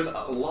here, and there's a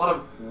lot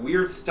of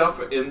weird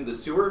stuff in the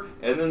sewer,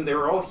 and then they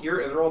were all here,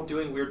 and they're all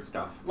doing weird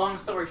stuff. Long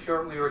story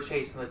short, we were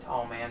chasing the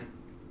tall man.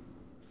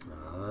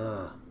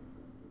 Ah.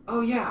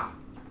 Oh, yeah.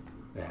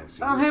 I have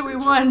seen Oh, this hey, we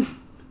creature. won.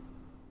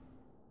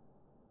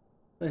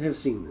 I have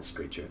seen this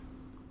creature.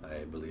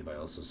 I believe I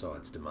also saw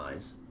its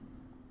demise.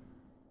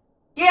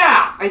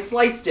 Yeah! I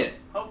sliced it!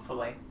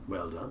 Hopefully.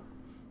 Well done.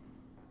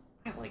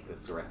 I like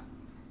this rat.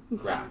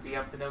 Should Rats. be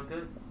up to no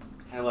good.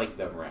 I like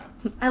them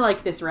rats. I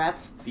like this,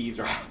 rats. These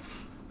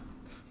rats.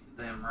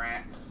 Them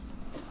rats.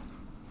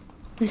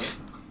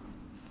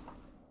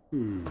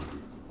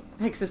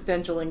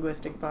 Existential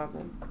linguistic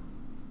problems.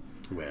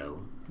 Well,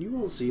 you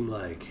all seem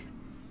like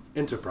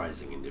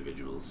enterprising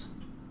individuals.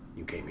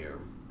 You came here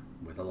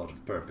with a lot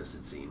of purpose,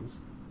 it seems.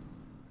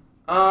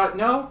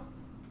 No.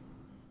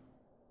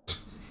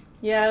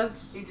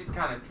 Yes. He just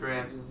kind of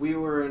drifts. We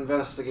were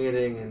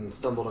investigating and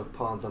stumbled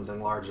upon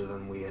something larger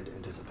than we had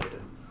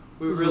anticipated.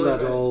 We were Isn't really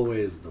that bad.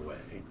 always the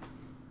way?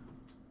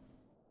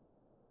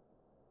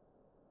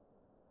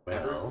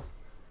 Well,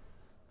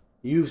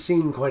 you've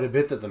seen quite a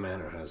bit that the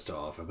manor has to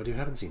offer, but you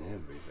haven't seen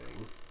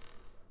everything.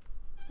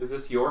 Is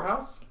this your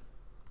house?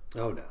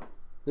 Oh no.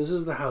 This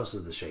is the house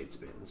of the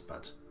Shadespins,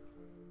 but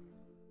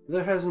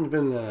there hasn't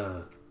been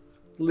a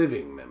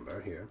living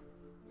member here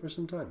for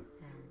some time.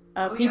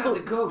 People,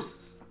 the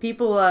ghosts.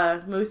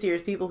 Moose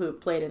Ears, people who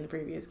have played in the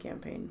previous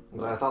campaign.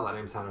 I thought that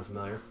name sounded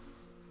familiar.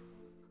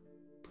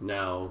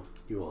 Now,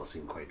 you all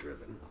seem quite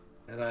driven,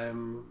 and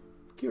I'm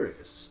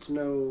curious to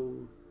know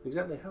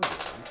exactly how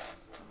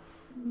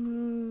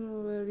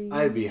driven.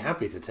 I'd be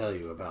happy to tell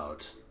you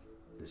about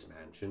this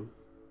mansion,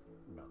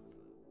 about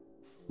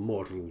the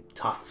mortal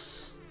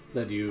toughs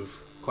that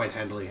you've quite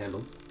handily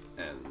handled,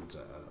 and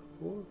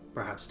or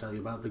perhaps tell you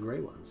about the grey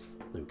ones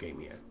who came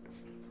here.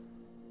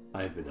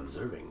 I've been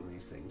observing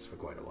these things for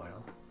quite a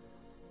while.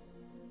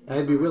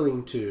 I'd be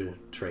willing to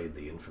trade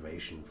the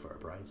information for a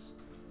price.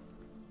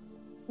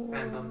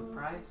 Depends on the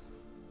price.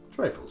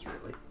 Trifles,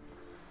 really.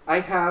 I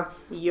have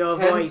Your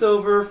 10 voice.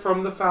 silver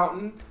from the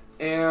fountain,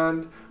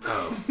 and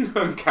Oh,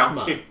 I'm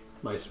counting.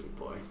 my sweet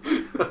boy.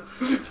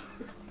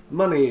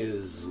 Money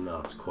is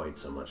not quite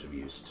so much of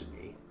use to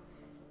me.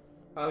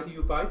 How do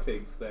you buy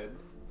things then?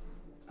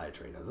 I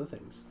trade other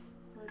things.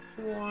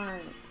 Why?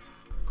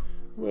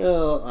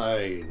 Well,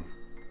 I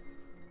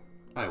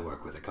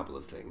work with a couple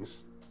of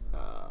things.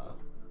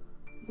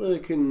 I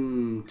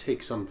can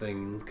take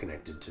something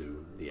connected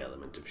to the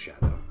element of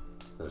shadow.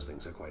 Those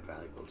things are quite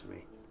valuable to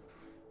me.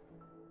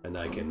 And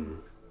I can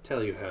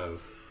tell you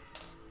have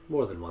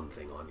more than one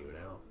thing on you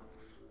now.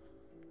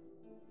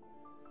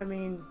 I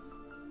mean,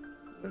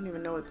 I don't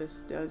even know what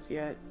this does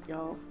yet,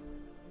 y'all.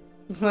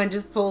 When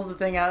just pulls the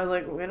thing out, I was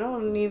like, we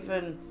don't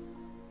even...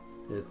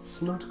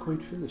 It's not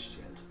quite finished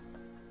yet.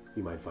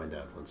 You might find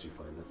out once you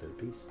find the third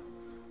piece.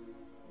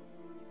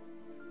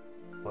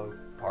 Well,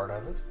 part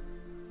of it?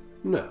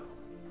 No,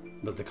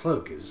 but the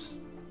cloak is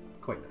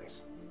quite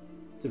nice.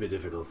 It's a bit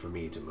difficult for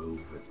me to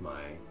move with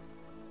my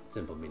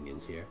simple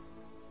minions here.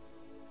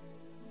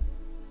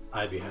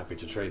 I'd be happy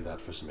to trade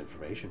that for some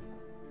information.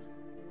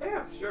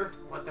 Yeah, sure.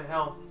 What the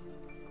hell?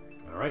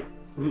 All right.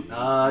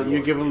 Yours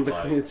You give them be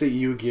like-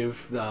 you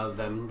give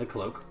them the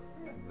cloak.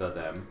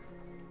 Them.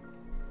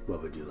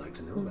 What would you like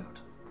to know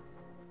about?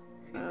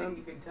 Anything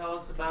you can tell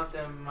us about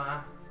them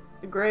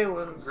The gray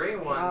ones. gray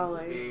ones Probably.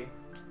 would be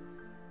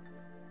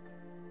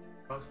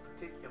most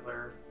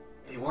particular.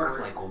 They work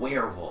like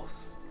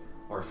werewolves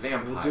or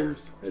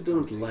vampires. I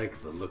don't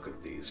like the look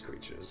of these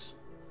creatures.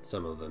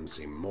 Some of them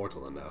seem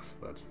mortal enough,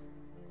 but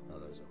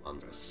others are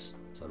monstrous.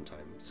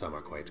 Sometimes some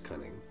are quite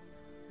cunning.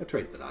 A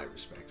trait that I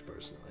respect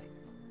personally.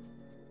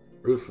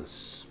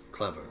 Ruthless,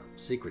 clever,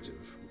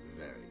 secretive,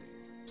 very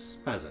dangerous,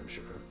 as I'm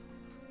sure.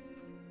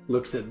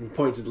 Looks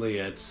pointedly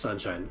at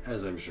Sunshine,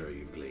 as I'm sure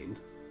you've gleaned.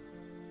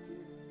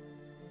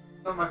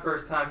 Not my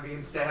first time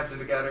being stabbed in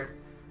the gutter.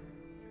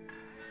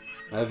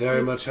 I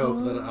very much hope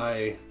that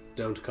they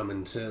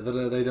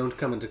don't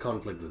come into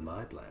conflict with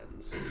my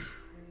plans.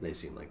 They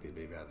seem like they'd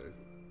be rather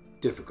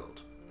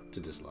difficult to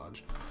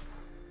dislodge.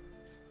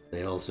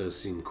 They also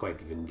seem quite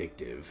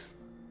vindictive.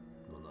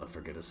 Will not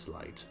forget a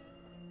slight.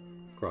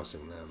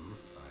 Crossing them,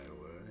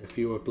 if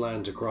you were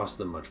planned to cross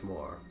them much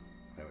more,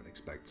 I would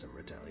expect some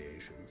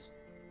retaliations.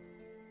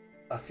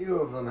 A few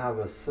of them have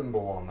a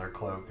symbol on their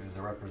cloak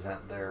to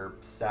represent their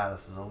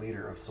status as a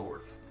leader of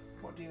sorts.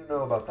 What do you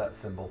know about that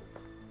symbol?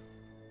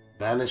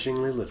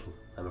 Vanishingly little,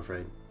 I'm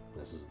afraid.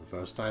 This is the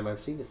first time I've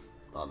seen it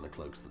on the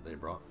cloaks that they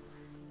brought.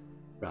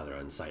 Rather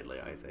unsightly,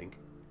 I think.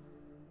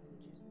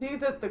 See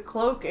that the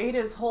cloak ate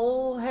his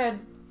whole head?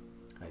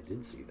 I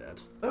did see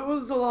that. That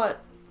was a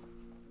lot.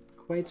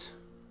 Quite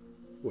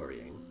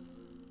worrying.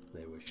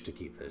 They wish to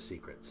keep their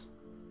secrets.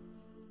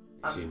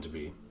 They seem to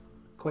be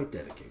quite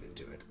dedicated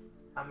to it.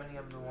 How many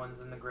of the ones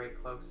in the Grey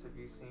Cloaks have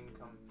you seen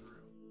come through?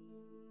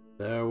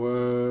 There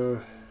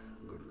were...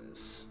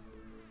 goodness.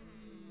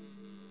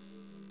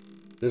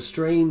 The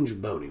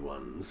strange bony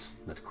ones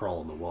that crawl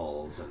on the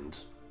walls and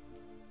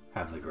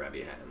have the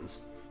grabby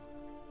hands.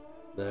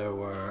 There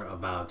were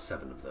about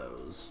 7 of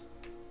those.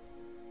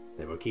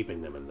 They were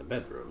keeping them in the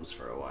bedrooms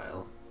for a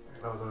while.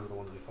 Oh, those are the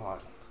ones we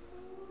fought.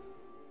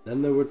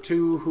 Then there were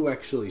 2 who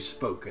actually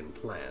spoke and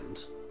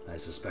planned. I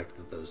suspect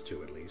that those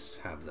 2 at least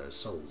have their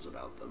souls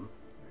about them.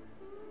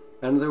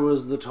 And there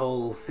was the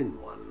tall,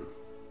 thin one.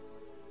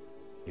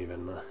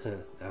 Even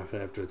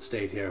after it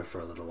stayed here for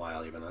a little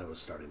while, even I was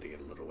starting to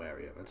get a little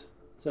wary of it.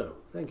 So,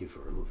 thank you for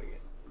removing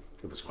it.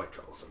 It was quite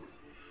troublesome.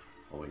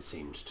 Always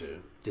seemed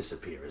to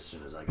disappear as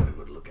soon as I got a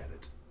good look at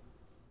it.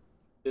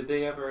 Did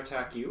they ever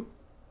attack you?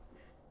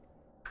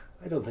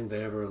 I don't think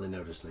they ever really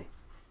noticed me.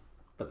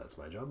 But that's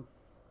my job.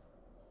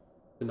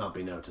 To not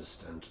be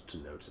noticed and to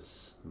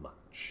notice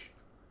much.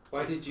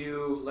 Why did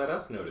you let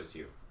us notice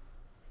you?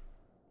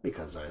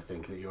 Because I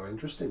think that you're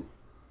interesting.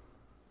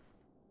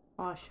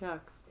 Aw,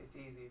 shucks. It's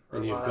easy for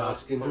And a you've lot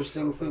got of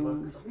interesting folks to overlook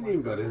things. something like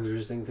You've got that.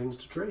 interesting things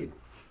to trade.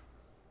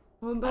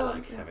 What I about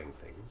like having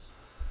things.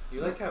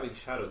 You like having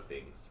shadow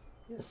things.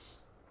 Yes,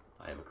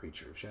 I am a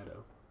creature of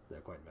shadow. They're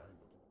quite valuable.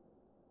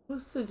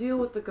 What's the deal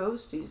with the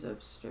ghosties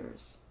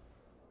upstairs?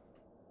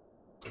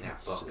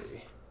 Let's Books.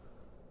 see.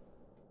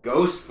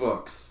 Ghost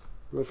books.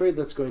 I'm afraid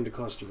that's going to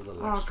cost you a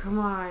little Oh, extra. come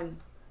on.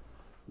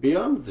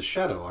 Beyond the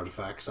shadow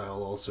artifacts,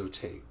 I'll also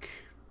take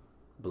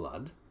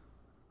blood,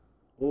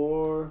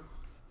 or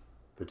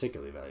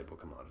particularly valuable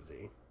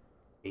commodity,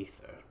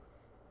 aether.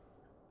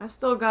 I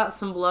still got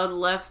some blood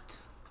left.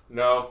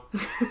 No.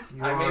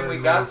 You I are mean, we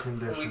in got no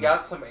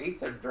condition. some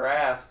Aether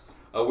drafts.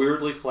 A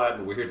weirdly flat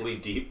and weirdly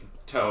deep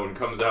tone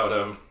comes out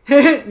of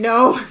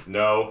No.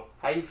 no.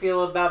 How you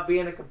feel about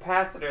being a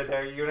capacitor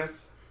there,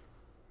 Eunice?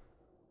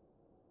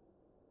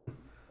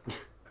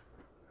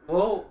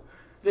 Well,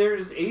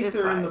 there's If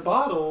aether in I- the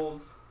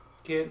bottles.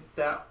 Can't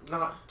that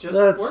not just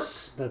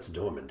work? That's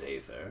dormant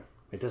aether.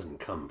 It doesn't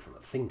come from a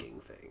thinking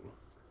thing.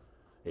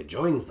 It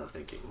joins the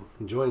thinking.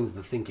 It joins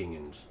the thinking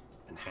and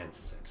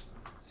enhances it.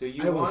 So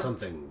you I want want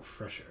something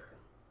fresher.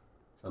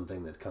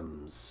 Something that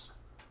comes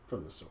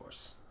from the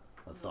source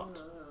of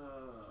thought.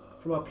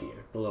 From up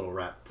here. The little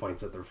rat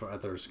points at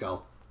their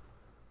skull.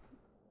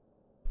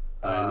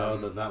 I know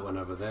that one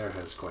over there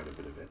has quite a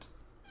bit of it.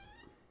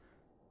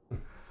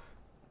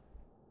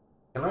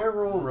 Can I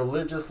roll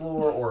religious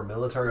lore or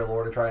military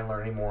lore to try and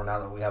learn any more now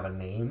that we have a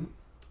name?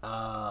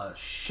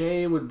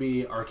 Shay would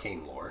be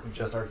arcane lore.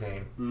 Just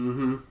arcane.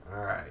 Mm-hmm.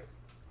 Alright.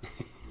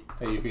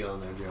 How you feeling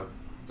there, Joe?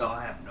 That's all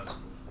I have. No schools.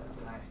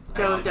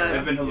 Joe does.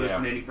 I've been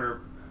hallucinating for...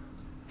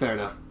 Fair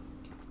enough.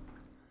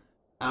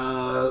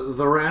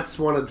 The rats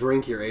want to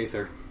drink your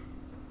aether.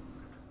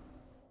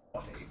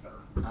 What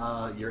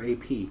aether? Your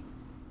AP.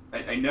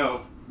 I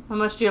know. How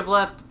much do you have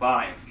left?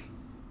 5.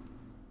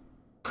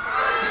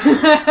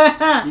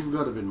 You've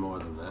got a bit more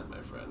than that, my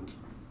friend.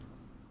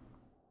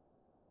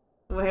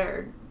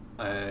 Where?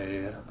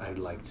 I'd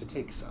like to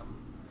take some.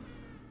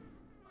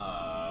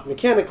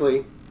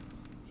 Mechanically,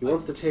 he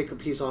wants to take a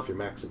piece off your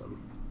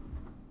maximum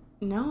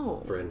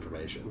No. for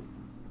information.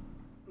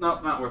 No,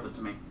 not worth it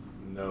to me.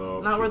 no.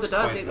 Not worth It's it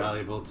does quite either.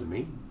 valuable to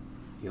me.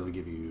 He'll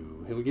give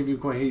you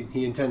quite.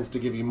 He intends to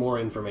give you more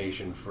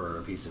information for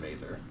a piece of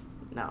aether.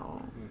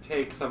 No.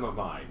 Take some of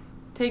mine,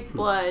 Take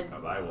blood.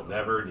 because I will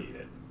never need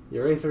it.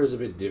 Your aether is a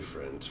bit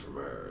different from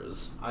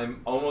hers.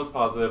 I'm almost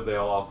positive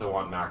they'll also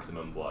want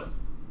maximum blood.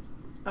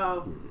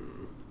 Oh.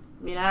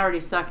 I mean, I already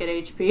suck at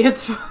HP.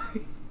 It's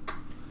fine.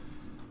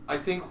 I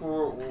think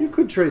You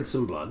could trade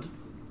some blood.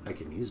 I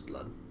can use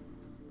blood.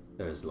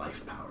 There's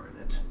life power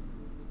in it.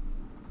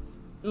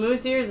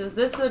 Moose ears, is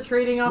this a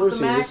trading off Most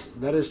the max? serious,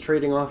 that is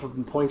trading off a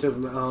point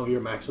of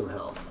your maximum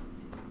health.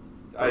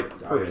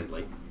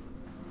 Permanently.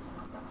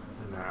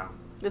 No.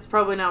 It's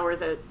probably not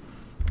worth it.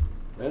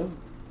 Well,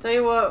 Tell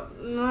you what,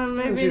 why don't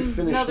maybe you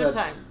finish another that?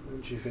 time. Why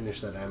don't you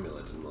finish that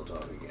amulet and we'll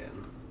talk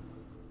again?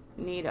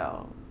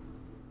 Neato.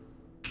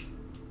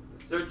 The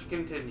search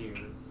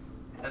continues.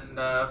 And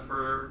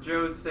for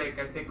Joe's sake,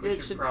 I think we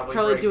It should probably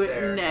break do it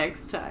there.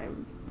 next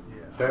time.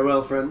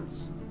 Farewell,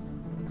 friends.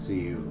 See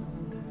you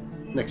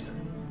next time.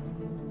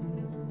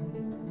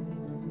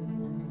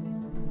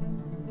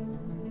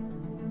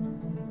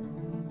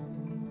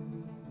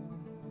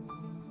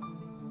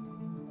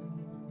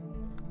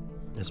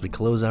 As we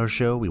close our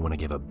show, we want to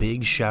give a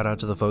big shout out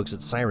to the folks at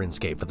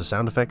Sirenscape for the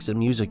sound effects and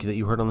music that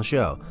you heard on the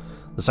show.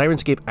 The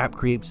Sirenscape app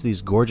creates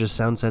these gorgeous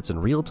sound sets in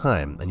real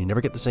time, and you never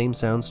get the same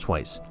sounds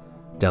twice.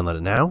 Download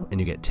it now, and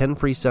you get 10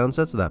 free sound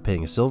sets without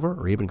paying a silver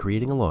or even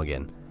creating a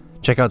login.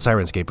 Check out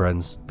Sirenscape,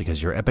 friends,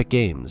 because your epic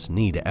games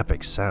need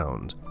epic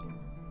sound.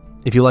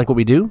 If you like what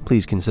we do,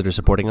 please consider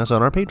supporting us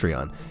on our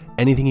Patreon.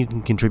 Anything you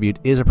can contribute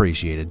is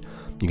appreciated.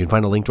 You can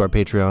find a link to our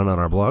Patreon on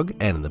our blog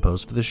and in the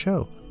post for the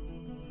show.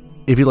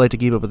 If you'd like to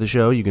keep up with the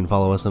show, you can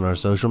follow us on our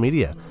social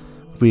media.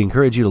 We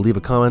encourage you to leave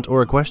a comment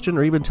or a question,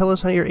 or even tell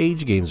us how your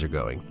age games are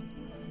going.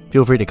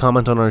 Feel free to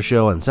comment on our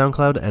show on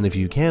SoundCloud, and if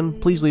you can,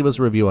 please leave us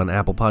a review on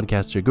Apple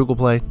Podcasts or Google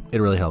Play.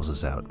 It really helps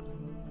us out.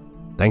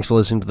 Thanks for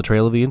listening to the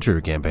Trail of the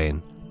Intruder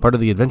campaign, part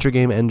of the Adventure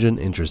Game Engine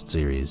Interest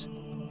series.